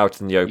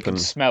out in the You open. can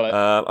smell it.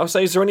 I would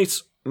say, is there any?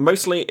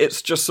 Mostly,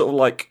 it's just sort of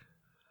like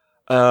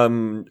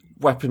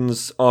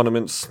weapons,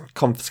 ornaments,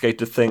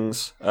 confiscated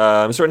things.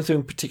 Is there anything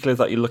in particular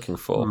that you're looking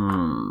for?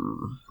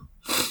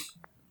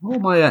 What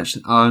am I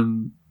actually? Have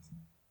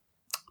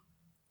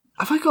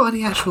I got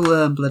any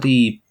actual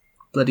bloody?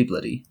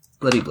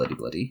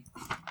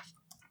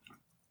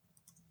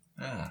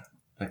 Ah,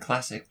 the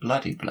classic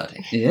bloody.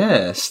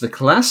 Yes, the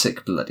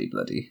classic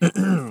bloody.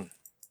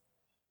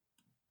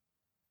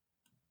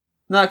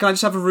 Now, can I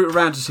just have a root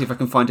around to see if I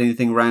can find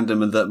anything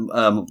random and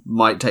that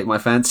might take my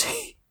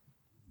fancy?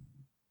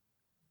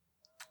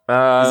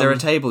 Is there a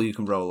table you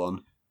can roll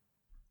on?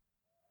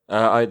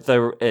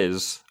 There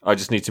is. I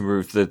just need to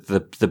move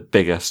the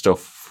bigger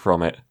stuff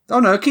from it. Oh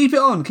no, keep it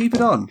on, keep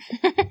it on.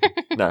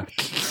 No,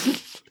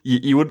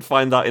 you wouldn't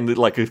find that in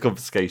like a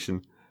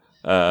confiscation.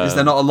 Is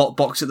there not a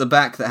lockbox at the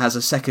back that has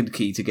a second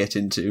key to get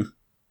into?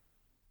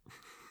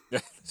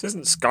 This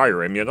isn't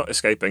Skyrim. You're not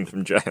escaping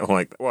from jail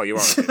like. Well, you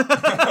are.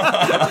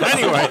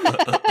 Anyway,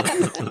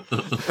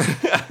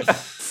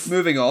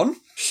 Moving on,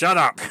 shut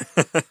up.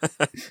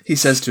 he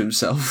says to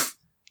himself.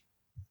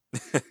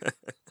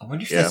 I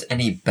wonder if there's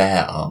any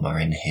bear armor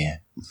in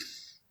here.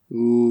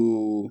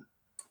 Ooh.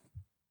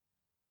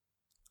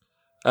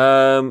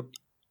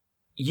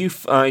 You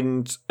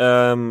find.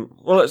 Well,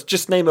 let's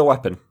just name a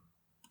weapon.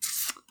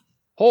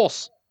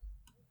 Horse.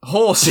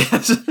 Horse,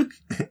 yes.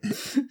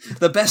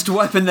 The best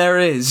weapon there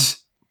is.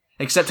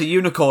 Except a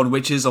unicorn,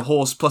 which is a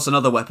horse plus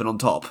another weapon on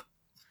top.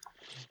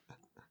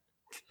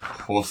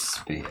 Horse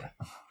spear.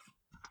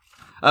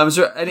 Is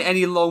there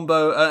any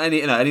longbow,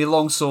 any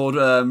longsword,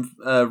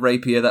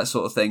 rapier, that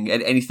sort of thing?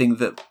 Anything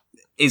that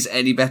is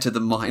any better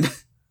than mine?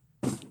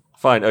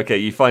 Fine, okay,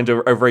 you find a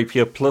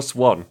rapier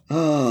 +1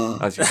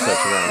 as you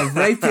search around. A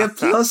rapier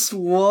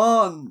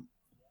 +1.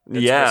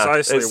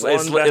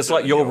 It's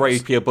like your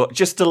rapier, but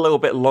just a little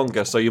bit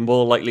longer, so you're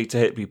more likely to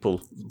hit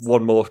people.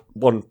 1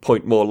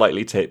 point more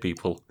likely to hit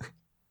people.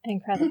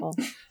 Incredible.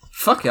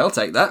 Fuck it, I'll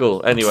take that.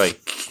 Cool. Anyway,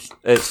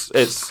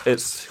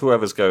 it's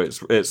whoever's go. It's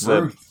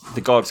the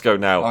god's go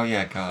now. Oh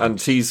yeah, God. And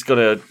he's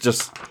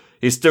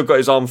still got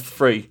his arm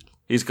free.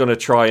 He's gonna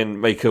try and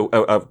make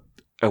a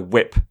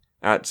whip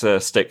at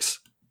Styx,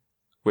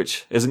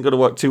 which isn't gonna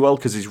work too well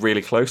because he's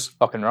really close.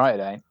 Fucking right,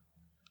 it ain't.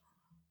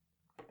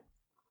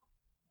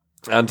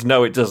 And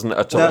no, it doesn't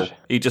at all.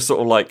 He just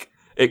sort of like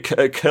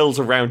it curls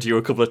around you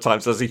a couple of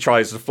times as he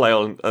tries to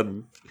flail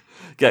and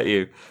get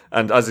you.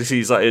 And as he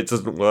sees that it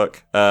doesn't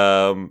work,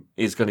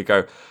 he's going to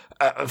go,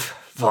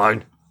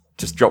 fine.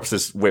 Just drops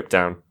his whip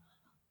down.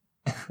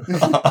 He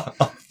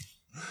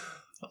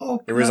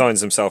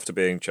resigns himself to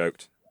being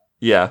choked.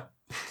 Yeah,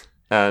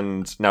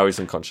 and now he's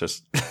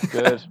unconscious.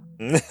 Good.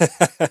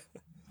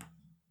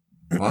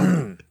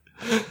 What?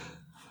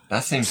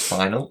 That seems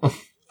final.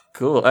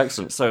 Cool,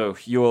 excellent. So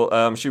you're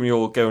assuming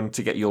you're going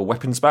to get your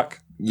weapons back?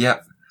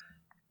 Yep.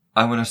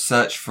 I want to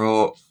search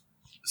for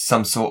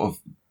some sort of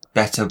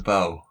better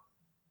bow.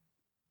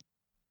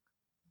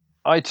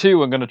 I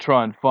too am going to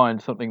try and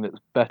find something that's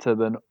better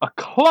than a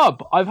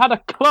club. I've had a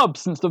club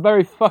since the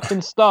very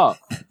fucking start.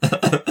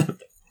 Yeah,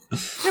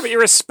 but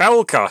you're a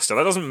spellcaster.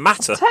 That doesn't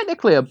matter.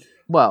 Technically, I'm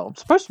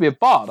supposed to be a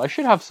bard. I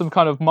should have some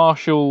kind of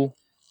martial.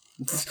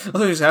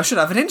 I should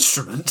have an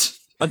instrument.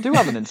 I do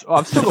have an instrument.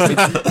 I've still got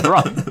my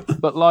drum,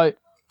 but like,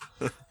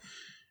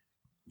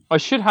 I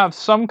should have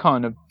some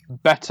kind of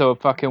better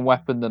fucking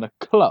weapon than a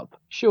club,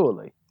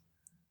 surely.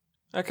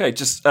 Okay,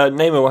 just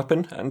name a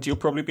weapon, and you'll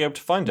probably be able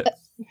to find it.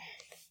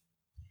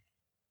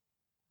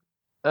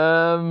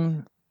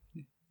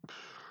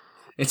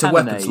 It's a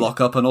weapons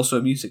lockup and also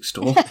a music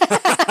store.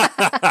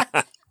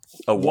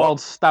 A what?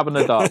 Wild stab in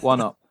the dark. Why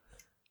not?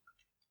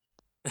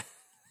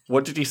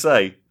 What did he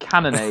say?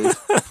 Cannonade.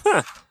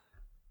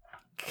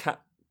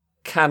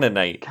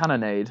 Cannonade.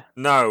 Cannonade.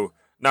 No,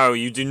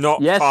 you do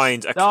not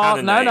find a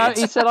cannonade. cannonade. No,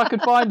 he said I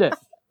could find it.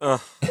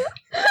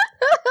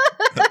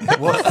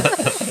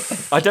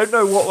 What? I don't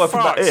know what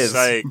weapon that is.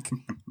 Sake.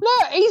 No,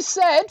 he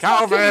said,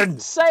 Calvin,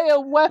 say a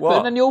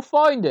weapon and you'll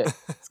find it.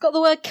 It's got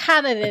the word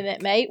cannon in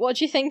it, mate. What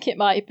do you think it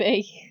might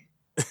be?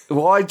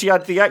 Why'd you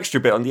add the extra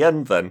bit on the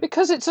end then?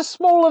 Because it's a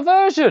smaller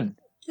version.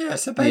 Yeah,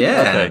 it's a baby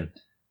Okay.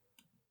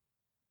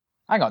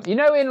 Hang on, you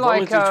know in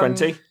like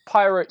D20.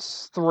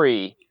 Pirates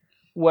 3,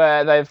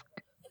 where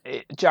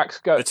Jack's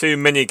got the two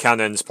mini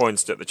cannons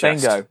pointed at the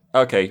chest. Bingo.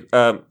 Okay,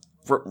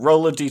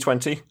 roll a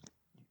d20.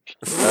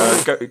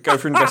 Go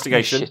for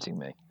investigation. You're shitting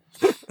me.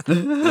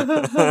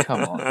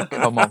 Come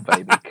on,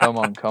 baby. Come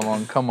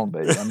on,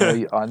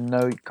 baby. I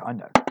know.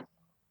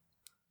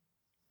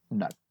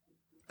 No.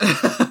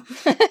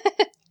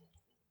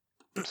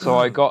 So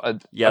I got a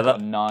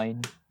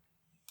 9.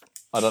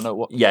 I don't know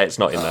what. Yeah, it's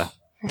not in there.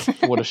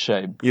 What a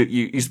shame.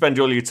 You spend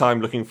all your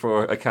time looking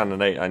for a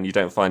cannonade and you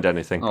don't find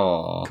anything.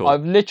 Oh, cool.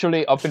 I've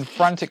been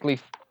frantically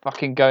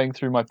fucking going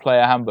through my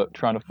player handbook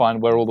trying to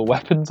find where all the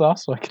weapons are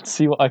so I can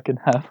see what I can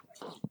have.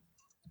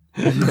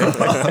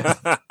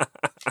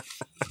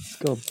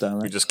 God damn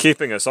it. You're just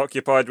keeping us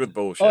occupied with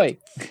bullshit. Oi.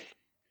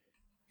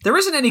 There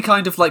isn't any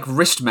kind of like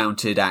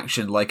wrist-mounted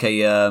action, like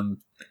a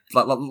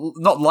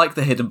not like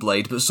the hidden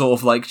blade, but sort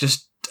of like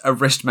just a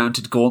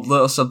wrist-mounted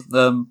gauntlet or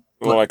something.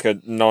 Or like a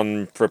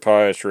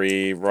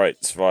non-proprietary,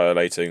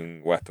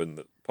 rights-violating weapon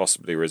that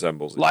possibly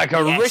resembles it. Like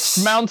a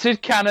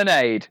wrist-mounted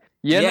cannonade.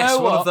 You yes,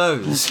 know one what? of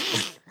those.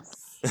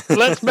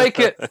 Let's make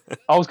it.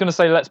 I was going to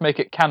say let's make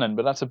it canon,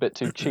 but that's a bit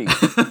too cheap.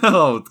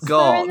 Oh Is there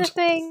God!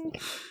 anything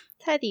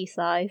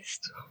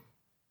teddy-sized?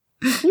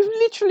 You've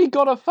literally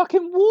got a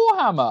fucking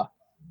warhammer.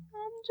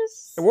 I'm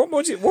just. What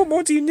more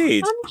do you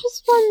need? I'm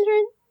just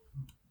wondering.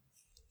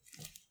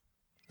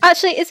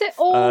 Actually, is it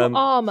all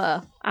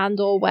armor and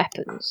all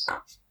weapons?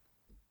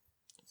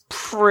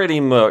 Pretty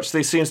much.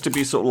 There seems to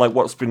be sort of like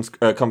what's been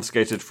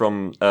confiscated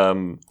from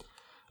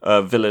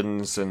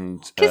villains and.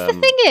 Because the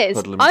thing is,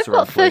 hoodlums I've around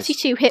got the place.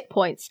 32 hit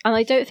points, and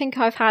I don't think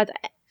I've had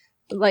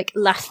like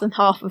less than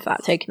half of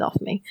that taken off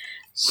me.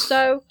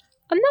 So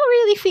I'm not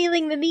really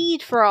feeling the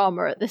need for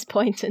armor at this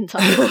point in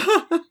time.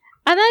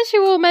 And as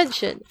you all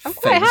mentioned, I'm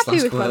quite Famous happy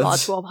last with my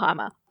words. large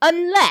warhammer,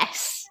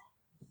 unless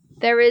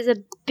there is a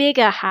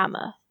bigger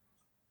hammer.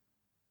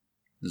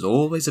 There's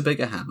always a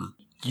bigger hammer.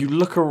 You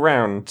look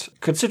around,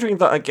 considering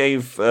that I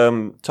gave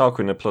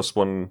Tarquin a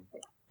 +1.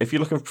 If you're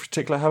looking for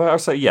particular hammer, I'll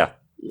say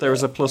there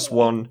is a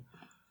 +1.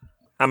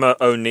 Hammer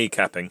O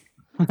kneecapping.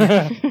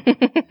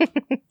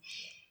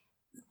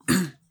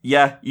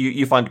 Yeah,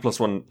 you find a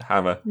 +1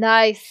 hammer.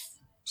 Nice.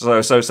 So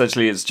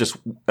essentially, it's just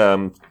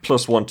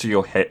 +1 to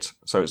your hit,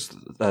 so it's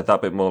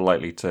that bit more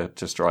likely to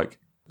strike.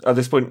 At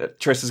this point,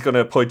 Triss is going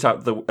to point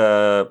out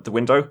the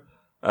window,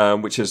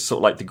 which is sort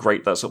of like the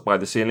grate that's up by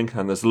the ceiling,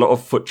 and there's a lot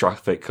of foot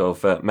traffic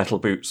of metal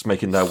boots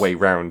making their way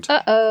round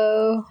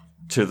Uh-oh.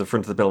 to the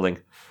front of the building.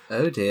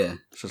 Oh dear.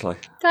 It's just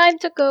like, Time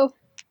to go.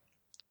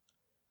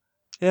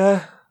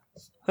 yeah,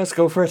 let's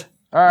go for it.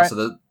 All right.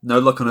 So no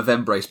luck on a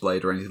Vembrace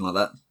blade or anything like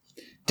that.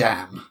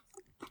 Damn.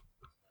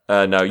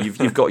 No,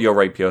 you've got your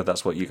rapier.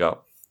 That's what you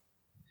got.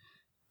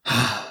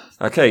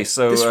 Okay,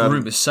 so This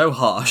room is so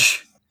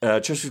harsh.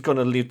 Trish is going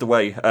to lead the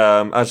way.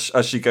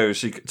 As she goes,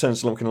 she turns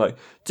to Lumpkin like,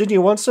 "Didn't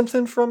you want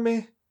something from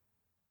me?"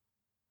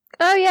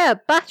 Oh yeah,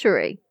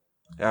 battery.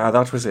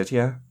 That was it.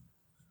 Yeah.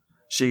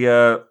 She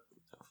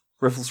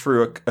riffles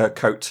through a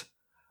coat,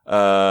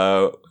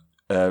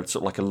 sort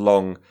of like a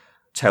long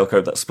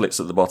tailcoat that splits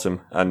at the bottom,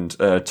 and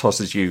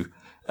tosses you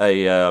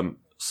a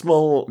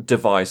small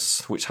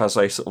device which has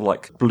a sort of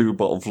like blue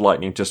bolt of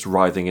lightning just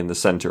writhing in the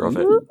center of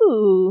it.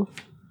 Ooh.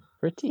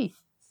 Pretty.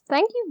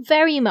 Thank you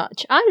very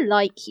much. I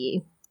like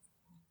you.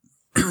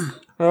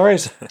 All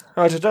right.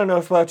 I don't know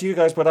about you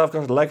guys, but I've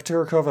got a leg to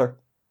recover.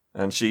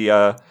 And she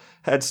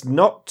heads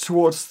not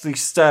towards the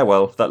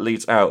stairwell that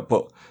leads out,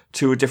 but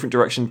to a different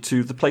direction,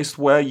 to the place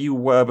where you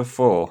were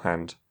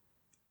beforehand.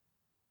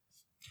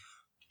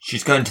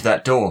 She's going to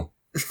that door.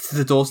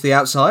 The door to the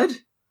outside?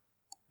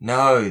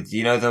 No,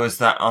 there was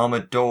that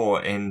armoured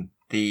door in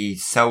the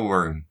cell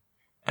room,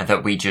 and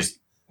that we just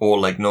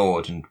all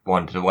ignored and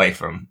wandered away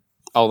from.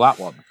 Oh, that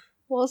one.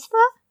 Was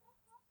that?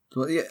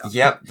 Well, yeah.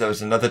 Yep, there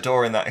was another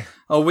door in that.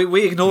 Oh,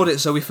 we ignored it,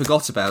 so we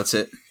forgot about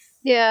it.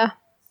 Yeah.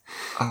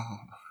 Oh.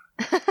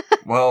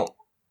 Well,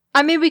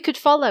 I mean, we could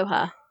follow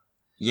her.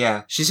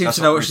 yeah. She seems that's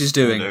to know what we she's should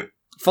doing. do.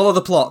 Follow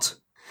the plot.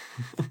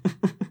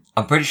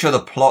 I'm pretty sure the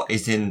plot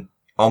is in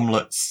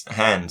Omelette's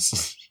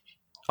hands.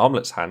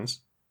 Omelette's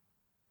hands.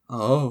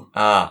 Oh.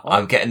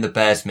 I'm getting the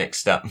bears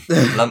mixed up.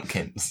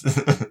 Lumpkins.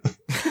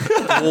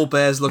 All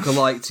bears look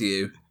alike to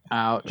you.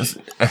 Ouch.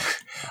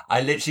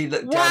 I literally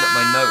looked down at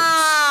my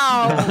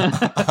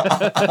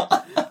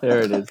notes. There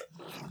it is.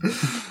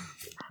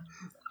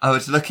 I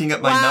was looking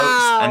at my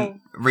notes and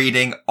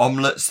reading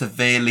Omelette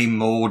severely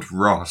mauled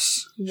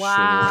Ross.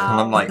 Wow. And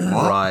I'm like,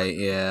 what? Right,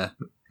 yeah.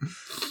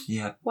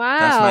 Yeah. Wow.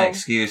 That's my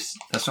excuse.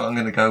 That's what I'm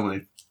going to go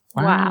with.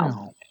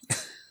 Wow.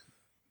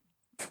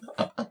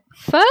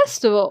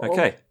 First of all,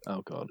 Okay.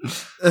 Oh, God.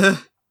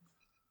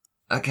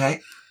 Okay.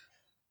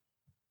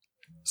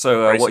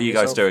 So, Bracing what are you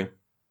guys yourself. doing?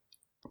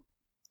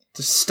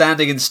 Just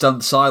standing in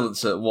stunned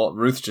silence at what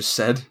Ruth just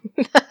said.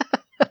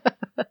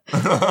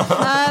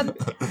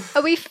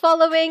 are we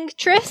following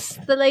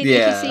Triss, the lady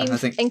Yeah, who I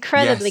seems think-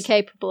 incredibly yes.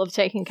 capable of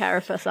taking care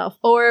of herself?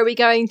 Or are we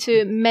going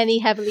to many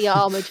heavily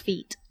armoured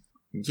feet?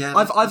 Yeah.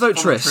 I let's vote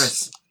follow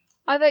Triss.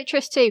 I vote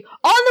Triss too.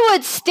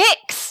 Onward,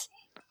 sticks!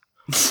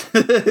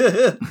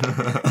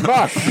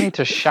 Gosh, I need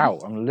to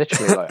shout. I'm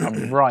literally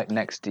I'm right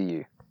next to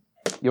you.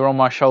 You're on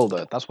my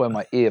shoulder. That's where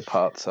my ear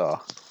parts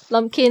are.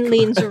 Lumpkin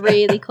leans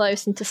really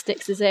close into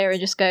Styx' ear and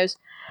just goes,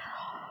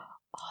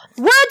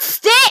 "Onward,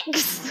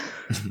 Styx!"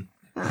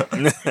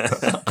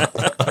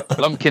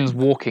 Lumpkin's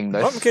walking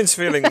though. Lumpkin's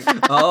feeling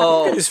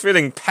Oh. is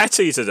feeling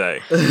petty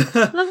today.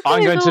 Lumpkin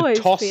I'm is going to always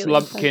toss feeling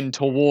Lumpkin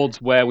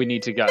towards where we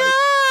need to go.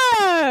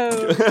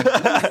 No!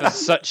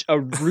 That's such a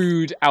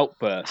rude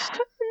outburst.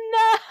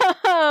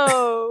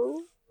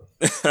 No!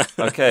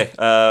 Okay.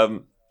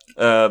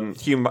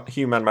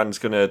 Human Man's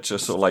gonna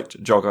just sort of like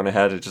jog on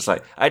ahead and just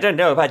like, I don't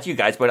know about you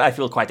guys, but I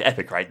feel quite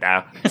epic right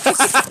now.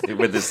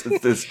 With this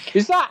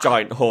Is that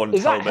giant horned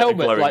is that helmet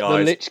and helmet glowing like eyes.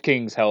 the Lich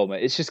King's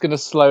helmet? It's just going to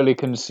slowly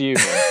consume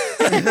him.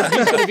 He's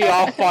going to be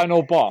our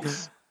final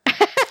boss.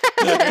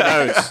 Who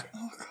knows?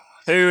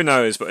 Who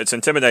knows? But it's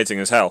intimidating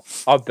as hell.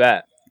 I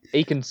bet.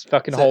 He can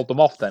fucking hold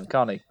them off then,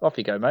 can't he? Off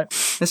you go, mate.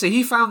 Let's see,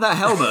 he found that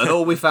helmet and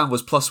all we found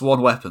was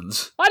 +1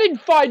 weapons. I didn't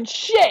find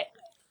shit!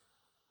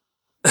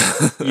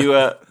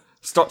 You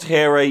start to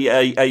hear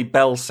a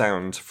bell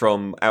sound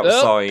from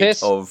outside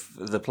piss. of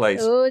the place,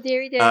 Oh,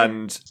 dearie dear.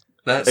 and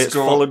Let's it's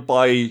go. followed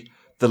by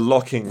the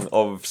locking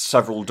of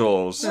several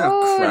doors.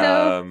 Oh,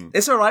 no.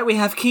 It's alright, we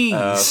have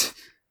keys.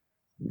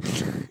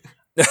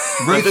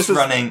 Ruth's This is-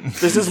 running.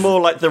 This is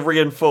more like the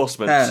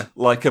reinforcement, Yeah.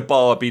 like a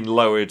bar being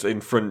lowered in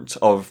front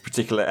of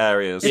particular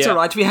areas, It's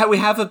alright, we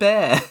have a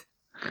bear.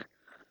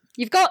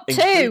 You've got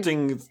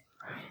two!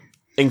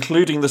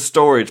 including the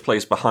storage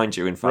place behind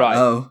you. In fact, Right.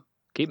 Oh.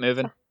 Keep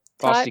moving.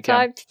 Fast Time, you can.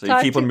 time, So you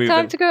time keep on to, moving.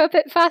 time to go a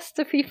bit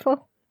faster,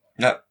 people.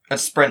 No,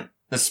 let's sprint.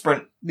 Let's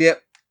sprint.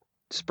 Yep.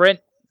 Sprint.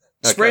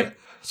 Okay. Sprint.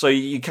 So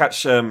you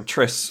catch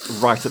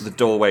Triss right at the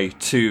doorway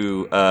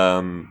to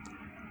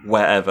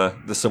wherever,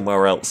 there's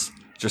somewhere else,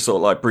 just sort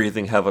of like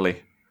breathing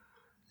heavily.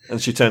 And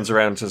she turns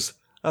around and says,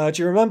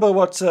 do you remember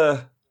what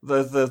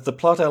the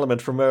plot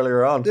element from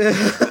earlier on.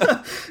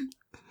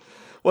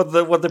 What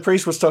the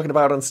priest was talking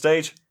about on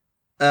stage.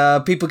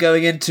 People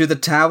going into the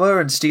tower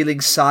and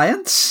stealing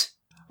science?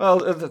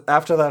 Well,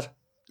 after that.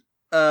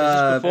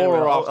 Before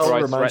or after I'll I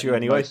remind you threatened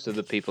anyway. most of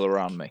the people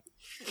around me.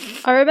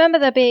 I remember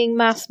there being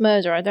mass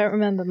murder. I don't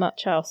remember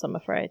much else, I'm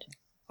afraid.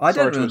 I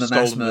don't Sorry to have remember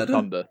mass stolen the murder.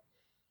 thunder.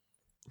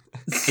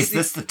 Is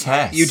this the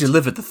test? You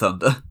delivered the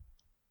thunder.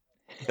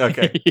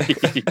 Okay.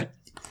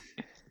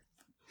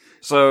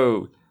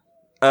 So,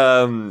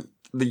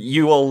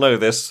 you all know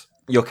this.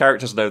 Your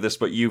characters know this,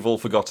 but you've all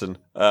forgotten.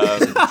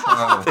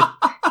 Oh.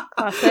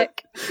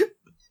 Classic.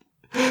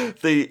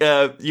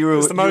 That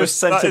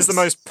is the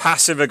most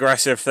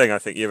passive-aggressive thing I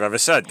think you've ever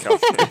said,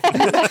 Kelsey.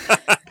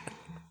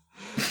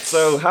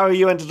 So how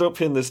you ended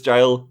up in this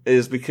jail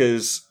is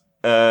because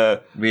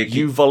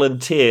you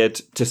volunteered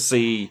to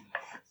see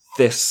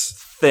this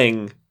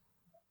thing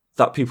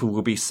that people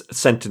will be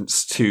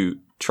sentenced to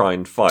try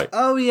and fight.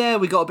 Oh yeah,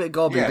 we got a bit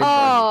gobby. Yeah.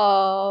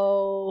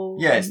 Oh.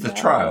 Yeah, it's the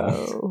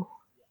trial.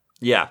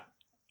 Yeah.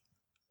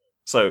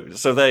 So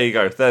there you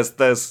go.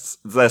 There's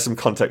some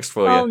context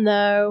for Oh you.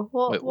 no.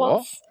 Wait,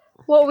 what?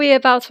 What are we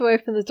about to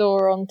open the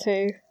door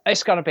onto?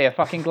 It's going to be a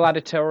fucking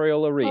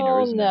gladiatorial arena,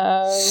 Oh isn't it?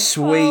 no.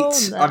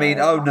 Sweet. Oh, I mean,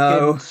 oh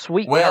no. Fucking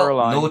Sweet Well,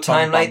 Caroline. no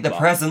time like the bum.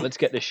 present. Let's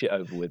get this shit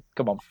over with.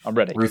 Come on, I'm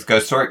ready. Ruth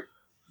goes for it.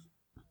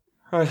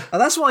 Oh,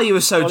 that's why you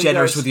were so Well, you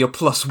generous guys- with your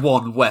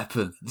 +1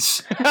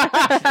 weapons.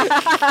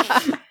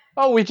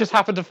 Oh, we just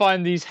happened to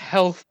find these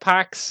health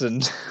packs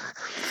and...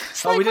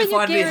 It's Oh, like we when didn't you're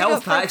find any gearing health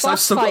up for a packs, I've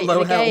boss still got fight in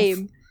low a health.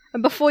 game,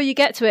 and before you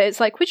get to it, it's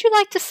like, would you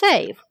like to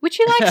save? Would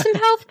you like some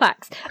health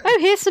packs? Oh,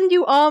 here's some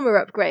new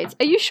armor upgrades.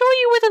 Are you sure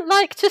you wouldn't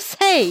like to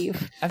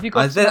save? Have you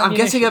got some I'm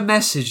getting a ammunition?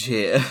 message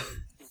here.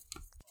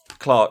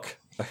 Clark,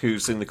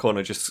 who's in the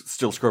corner, just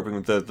still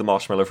scrubbing the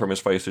marshmallow from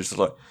his face, is just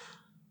like,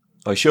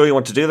 "Are you sure you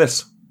want to do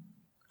this?"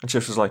 And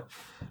Shift was like,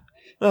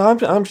 "No, I'm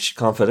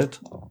confident.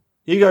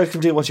 You guys can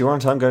do what you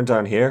want. I'm going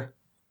down here."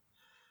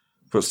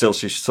 But still,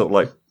 she sort of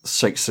like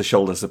shakes her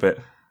shoulders a bit.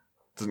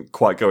 Doesn't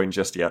quite go in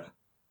just yet.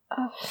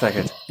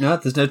 Second, No,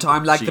 there's no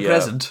time like the She,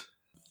 present.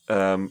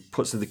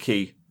 puts in the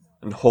key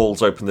and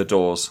hauls open the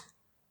doors.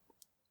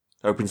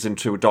 Opens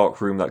into a dark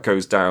room that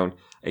goes down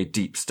a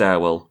deep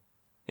stairwell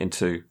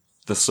into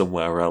the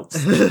somewhere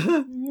else.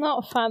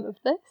 Not a fan of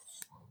this.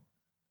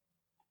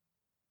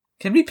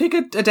 Can we pick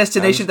a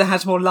destination that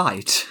has more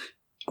light?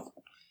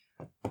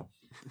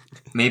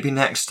 Maybe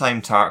next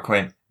time,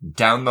 Tarquin,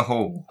 down the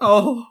hole.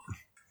 Oh,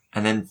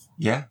 And then,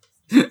 yeah,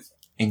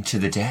 into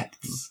the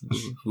depths.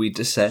 we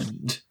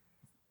descend.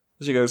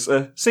 She goes,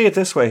 "See it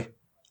this way.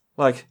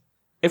 Like,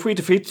 if we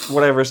defeat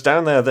whatever's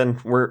down there, then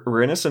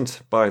we're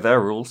innocent by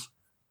their rules.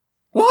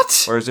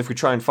 What? Whereas if we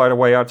try and fight our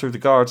way out through the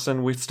guards,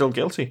 then we're still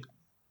guilty."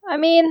 I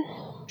mean,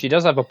 She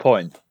does have a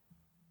point.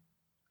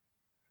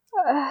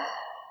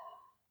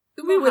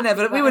 We were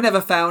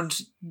never found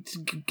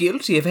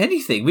guilty of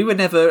anything. We were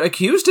never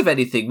accused of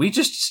anything. We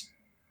just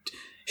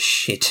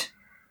shit.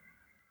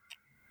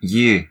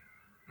 You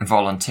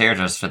volunteered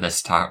us for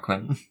this,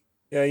 Tarquin.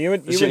 Yeah, you were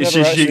She- never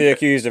she- actually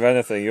accused of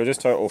anything. You're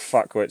just total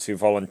fuckwits who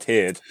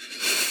volunteered.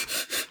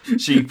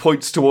 She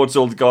points towards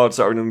all the guards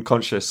that are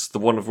unconscious, the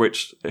one of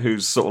which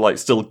who's sort of like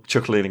still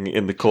chuckling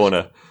in the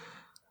corner.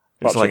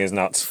 It's Clutching like, his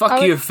nuts. Fuck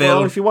I you, would- Phil.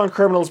 well, if you weren't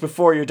criminals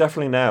before, you're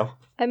definitely now.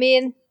 I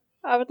mean,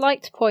 I would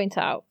like to point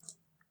out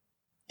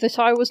that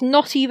I was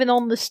not even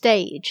on the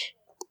stage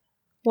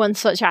when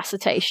such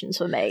assertions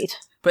were made.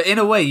 But in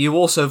a way, you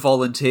also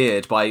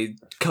volunteered by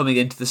coming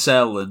into the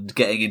cell and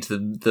getting into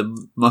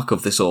the muck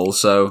of this all,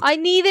 so... I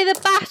needed a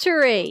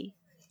battery!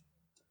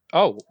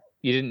 Oh,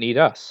 you didn't need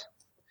us.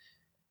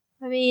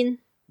 I mean,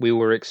 We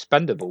were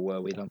expendable,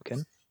 were we,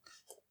 Lumpkin?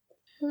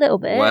 a little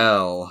bit.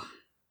 Well...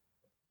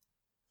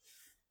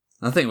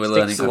 I think we're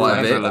learning Sticks quite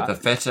a Survival bit. of the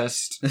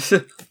fittest.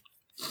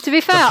 To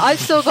be fair, I've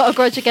still got a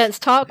grudge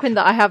against Tarquin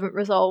that I haven't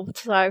resolved,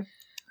 so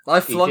I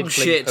He flung did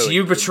fling shit, poetry.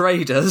 you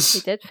betrayed he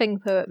us. did thing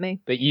poo at me.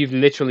 But you've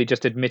literally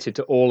just admitted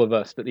to all of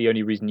us that the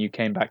only reason you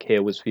came back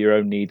here was for your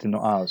own needs and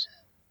not ours.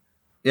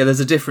 Yeah, there's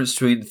a difference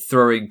between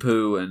throwing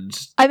poo and...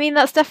 I mean,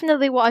 that's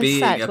definitely what I've Being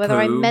said. a Whether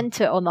I poo. meant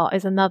it or not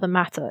is another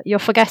matter. You're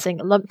forgetting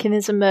Lumpkin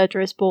is a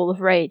murderous ball of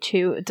rage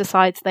who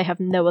decides they have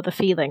no other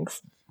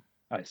feelings.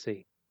 I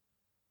see.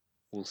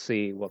 We'll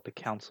see what the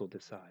council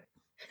decide.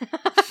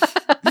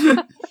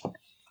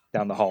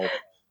 Down the hole.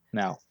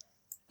 Now.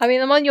 I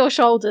mean, I'm on your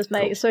shoulders,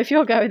 mate, so if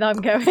you're going,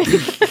 I'm going.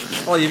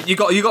 Oh, you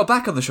got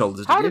back on the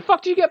shoulders, How did the you?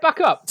 fuck did you get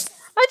back up?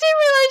 I didn't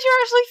realise you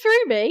actually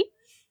threw me.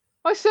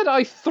 I said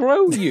I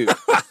throw you.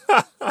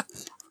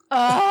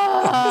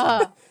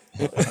 Ah,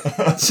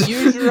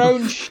 Use your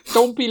own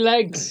stompy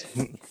legs.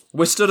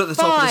 We're stood at the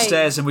top of the fine.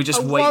 stairs and we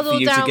just I'll wait for waddle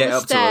you to down get the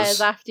up to stairs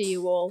us. after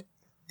you all.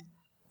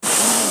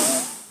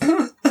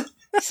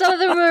 Some of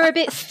them are a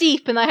bit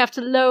steep, and I have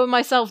to lower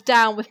myself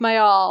down with my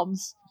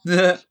arms.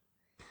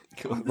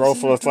 Roll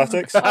for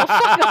athletics.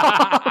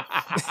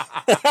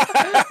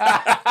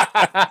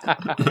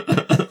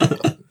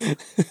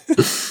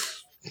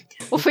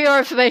 Well, for your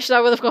information,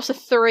 I would have got a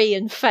 3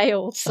 and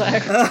failed, so.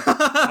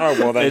 Oh,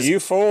 well then you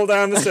fall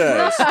down the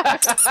stairs.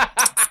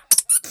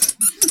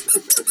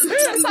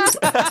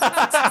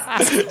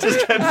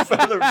 Just getting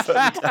further and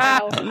further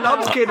down.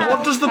 Lumpkin,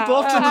 what does the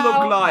bottom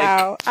look like?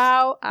 Ow,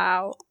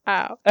 ow,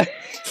 ow.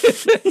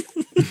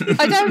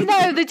 I don't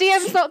know. The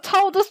DM's not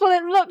told us what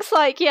it looks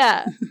like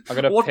yet.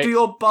 What do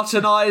your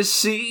button eyes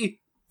see?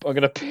 I'm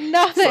gonna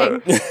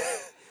Nothing.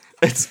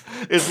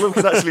 Is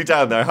Lumpkin actually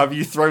down there? Have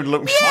you thrown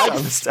Lumpkin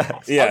down the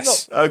stairs?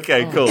 Yes.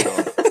 Okay, cool.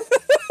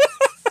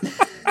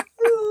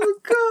 Oh,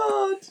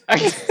 God.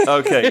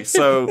 Okay,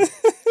 so...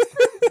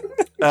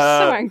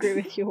 so angry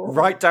with you all.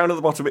 Right down at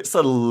the bottom, it's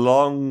a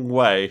long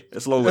way.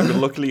 It's a long way, but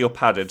luckily you're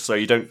padded, so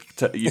you don't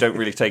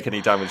really take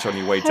any damage on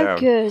your way How down.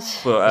 good.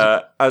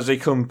 But as they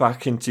come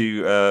back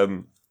into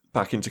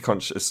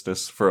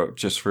consciousness for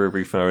a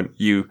brief moment,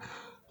 you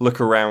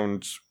look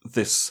around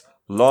this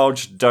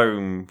large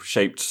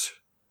dome-shaped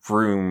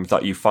room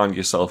that you find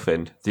yourself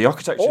in. The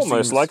architecture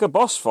Almost seems... like a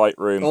boss fight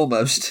room.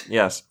 Almost.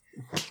 Yes.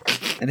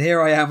 And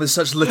here I am with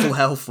such little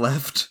health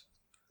left.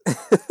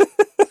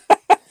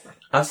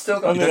 I've still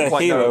got Only don't the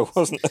quite hero know.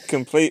 wasn't a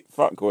complete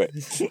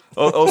fuckwit.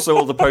 Also,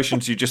 all the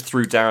potions you just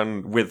threw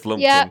down with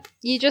Lumpkin. Yeah,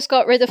 you just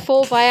got rid of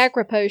 4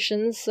 Viagra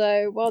potions,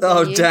 so well done.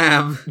 Oh, you.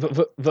 damn.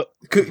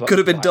 Could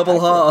have been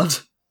double hard.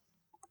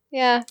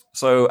 Yeah.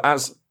 So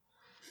as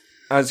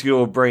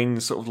your brain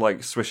sort of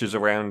like swishes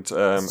around,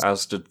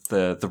 as did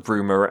the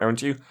room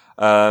around you,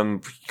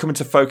 come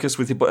into focus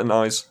with your button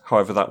eyes,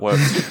 however that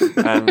works.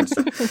 And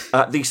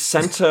at the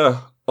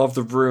centre of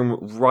the room,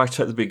 right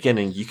at the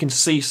beginning, you can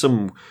see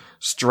some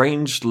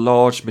strange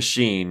large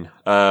machine.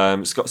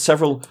 It's got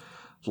several,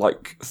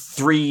 like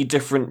 3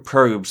 different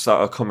probes that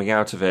are coming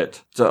out of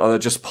it that are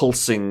just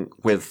pulsing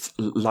with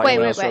light. Wait,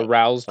 also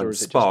aroused, or is it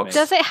just sparks. me?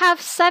 Does it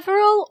have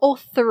several or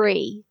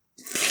 3?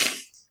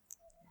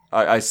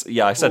 I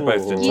said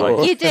both, didn't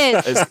I? You did.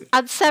 It's-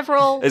 And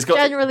several it's got-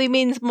 generally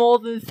means more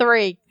than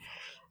 3.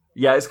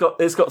 Yeah, it's got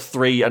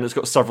 3 and it's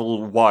got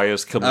several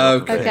wires coming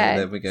out of it. Okay.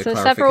 There we go. So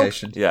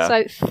Clarification. Yeah.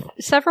 So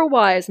several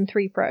wires and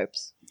 3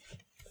 probes.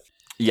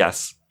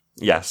 Yes.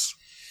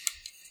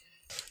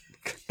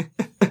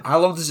 How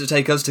long does it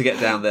take us to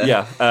get down there?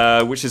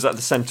 Yeah, which is at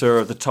the centre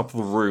of the top of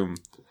the room.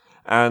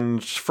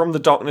 And from the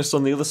darkness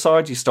on the other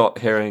side, you start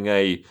hearing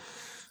a...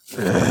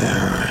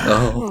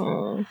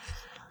 Oh.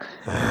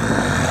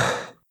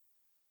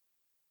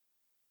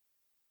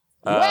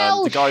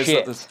 Well, the guys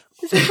shit. at Is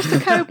it just a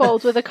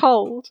kobold with a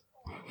cold?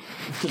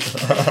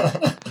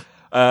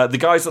 the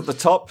guys at the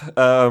top,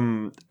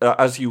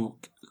 as you...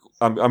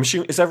 I'm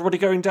assuming... Is everybody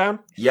going down?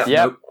 Yep.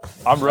 Yep.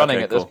 I'm running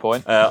Okay, at this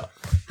cool. point.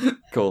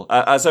 Cool.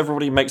 As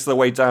everybody makes their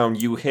way down,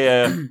 you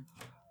hear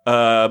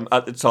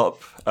at the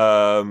top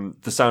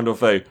the sound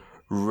of a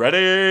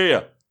ready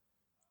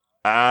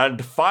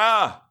and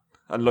fire,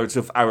 and loads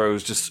of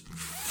arrows just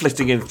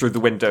flitting in through the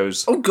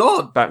windows, Oh,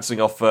 God. bouncing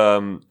off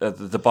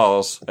the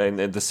bars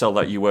in the cell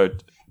that you were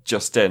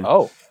just in.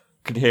 Oh. You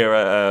can hear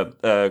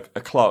a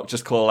clerk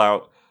just call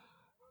out,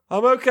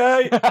 "I'm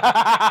okay."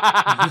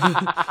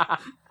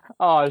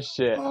 Oh,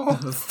 shit.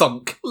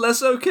 Thunk.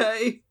 Less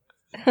okay.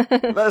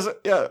 I'm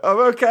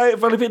okay.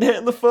 I've only been hit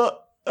in the foot.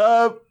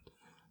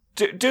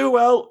 Do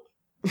well.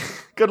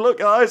 Good luck,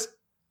 guys.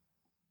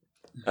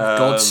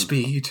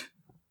 Godspeed.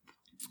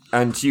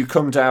 And you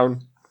come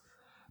down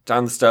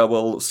the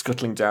stairwell,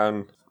 scuttling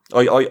down.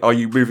 Are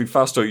you moving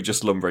fast, or are you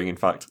just lumbering? In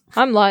fact,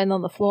 I'm lying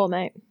on the floor,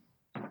 mate.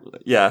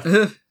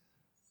 yeah.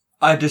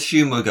 I'd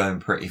assume we're going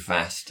pretty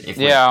fast. If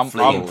Yeah, we're I'm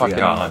fleeing fucking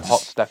regards.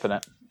 hot stepping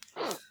it.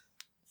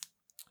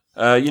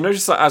 You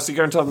notice that as you're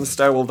going down the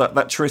stairwell, that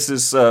Triss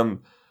is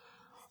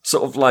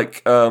sort of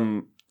like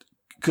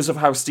because of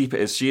how steep it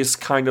is, she is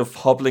kind of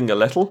hobbling a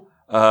little.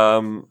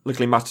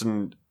 Luckily,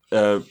 Matten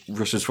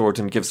rushes forward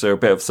and gives her a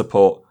bit of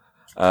support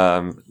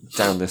down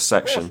this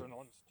section. Caution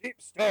on steep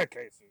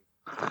staircases.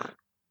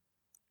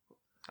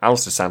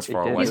 Alistair sounds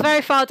far away. He's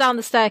very far down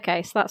the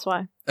staircase, that's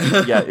why.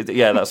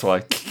 Yeah, that's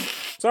why.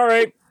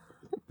 Sorry.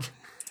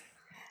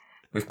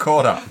 We've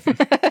caught up.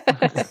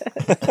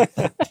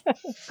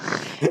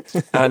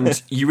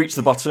 And you reach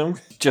the bottom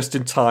just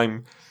in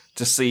time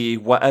to see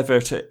whatever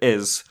it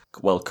is,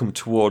 well, come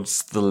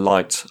towards the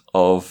light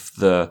of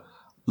the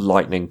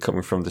lightning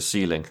coming from the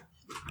ceiling.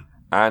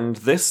 And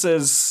this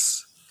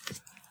is...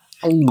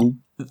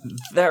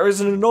 There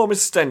is an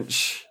enormous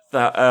stench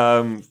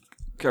that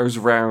goes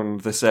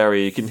around this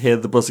area. You can hear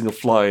the buzzing of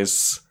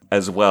flies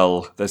as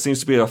well. There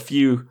seems to be a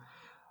few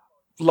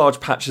large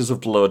patches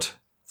of blood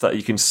that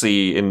you can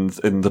see in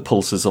the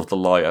pulses of the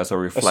light as they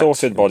reflect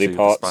Assorted body into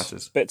the parts,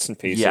 spatters. bits and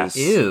pieces. Yes.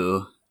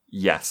 Ew.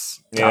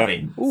 Yes. Yeah.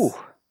 Ooh.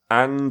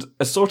 And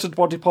assorted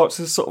body parts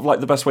is sort of like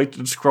the best way to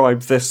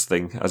describe this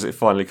thing as it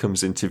finally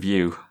comes into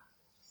view.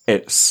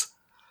 It's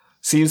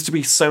seems to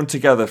be sewn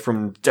together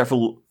from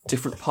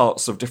different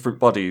parts of different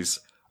bodies.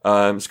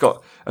 It's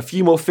got a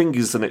few more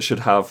fingers than it should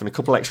have, and a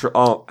couple extra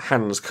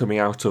hands coming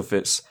out of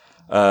its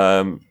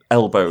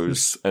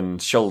elbows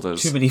and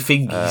shoulders. Too many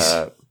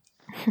fingers.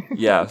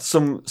 Yeah,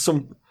 some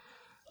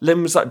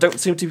limbs that don't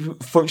seem to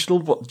be functional,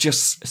 but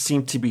just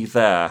seem to be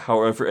there.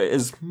 However, it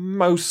is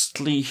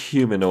mostly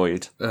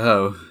humanoid.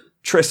 Oh.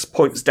 Triss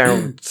points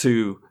down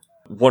to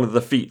one of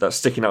the feet that's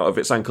sticking out of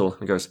its ankle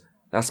and goes,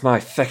 That's my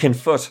feckin'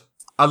 foot.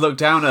 I look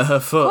down at her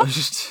foot.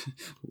 Just,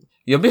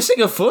 you're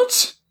missing a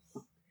foot?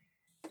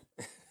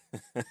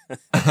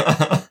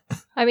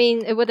 I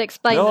mean, it would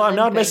explain. No, the I'm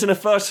not limping. missing a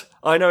foot.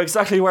 I know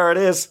exactly where it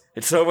is.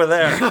 It's over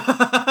there.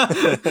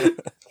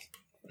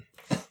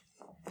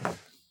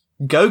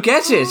 Go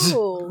get it!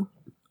 Ooh.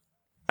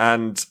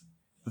 And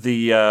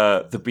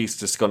the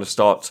beast is going to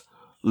start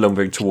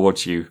lumbering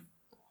towards you.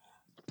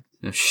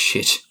 Oh,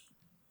 shit.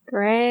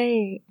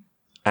 Great.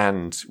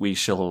 And we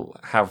shall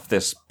have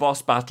this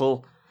boss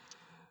battle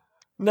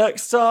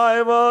next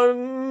time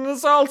on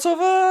Assault of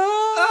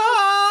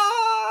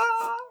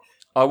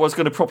I was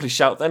going to properly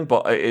shout then,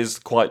 but it is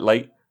quite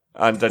late,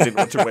 and I didn't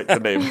want to wait for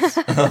names.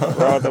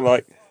 Rather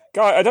like...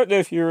 Guy, I don't know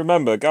if you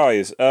remember,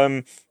 guys. Do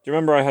you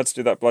remember I had to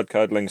do that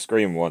blood-curdling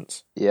scream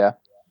once? Yeah.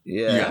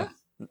 Yeah.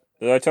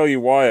 Did I tell you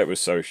why it was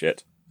so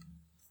shit?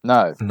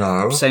 No.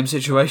 No. Same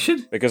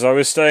situation? Because I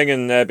was staying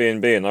in an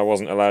Airbnb and I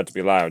wasn't allowed to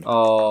be loud.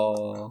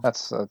 Oh.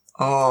 That's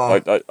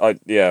Oh.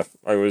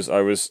 I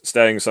was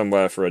staying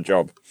somewhere for a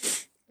job.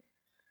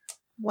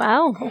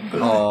 Wow.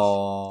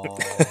 Oh.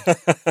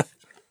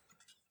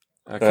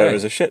 Okay. It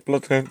was a shit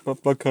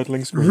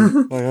blood-curdling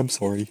scream. I am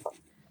sorry.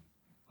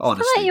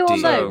 Honestly, To let you all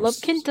know, dear.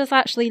 Lumpkin does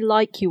actually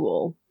like you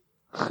all.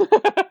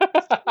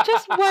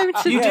 Just won't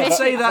You admit. did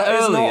say that,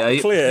 that is not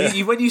earlier.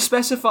 clear. When you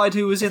specified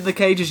who was in the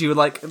cages, you were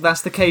like,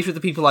 that's the cage with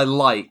the people I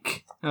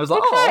like. I was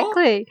like, oh.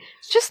 Exactly.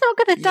 It's just not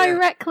going to Yeah.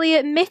 directly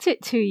admit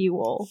it to you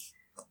all.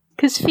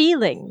 Because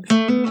feelings.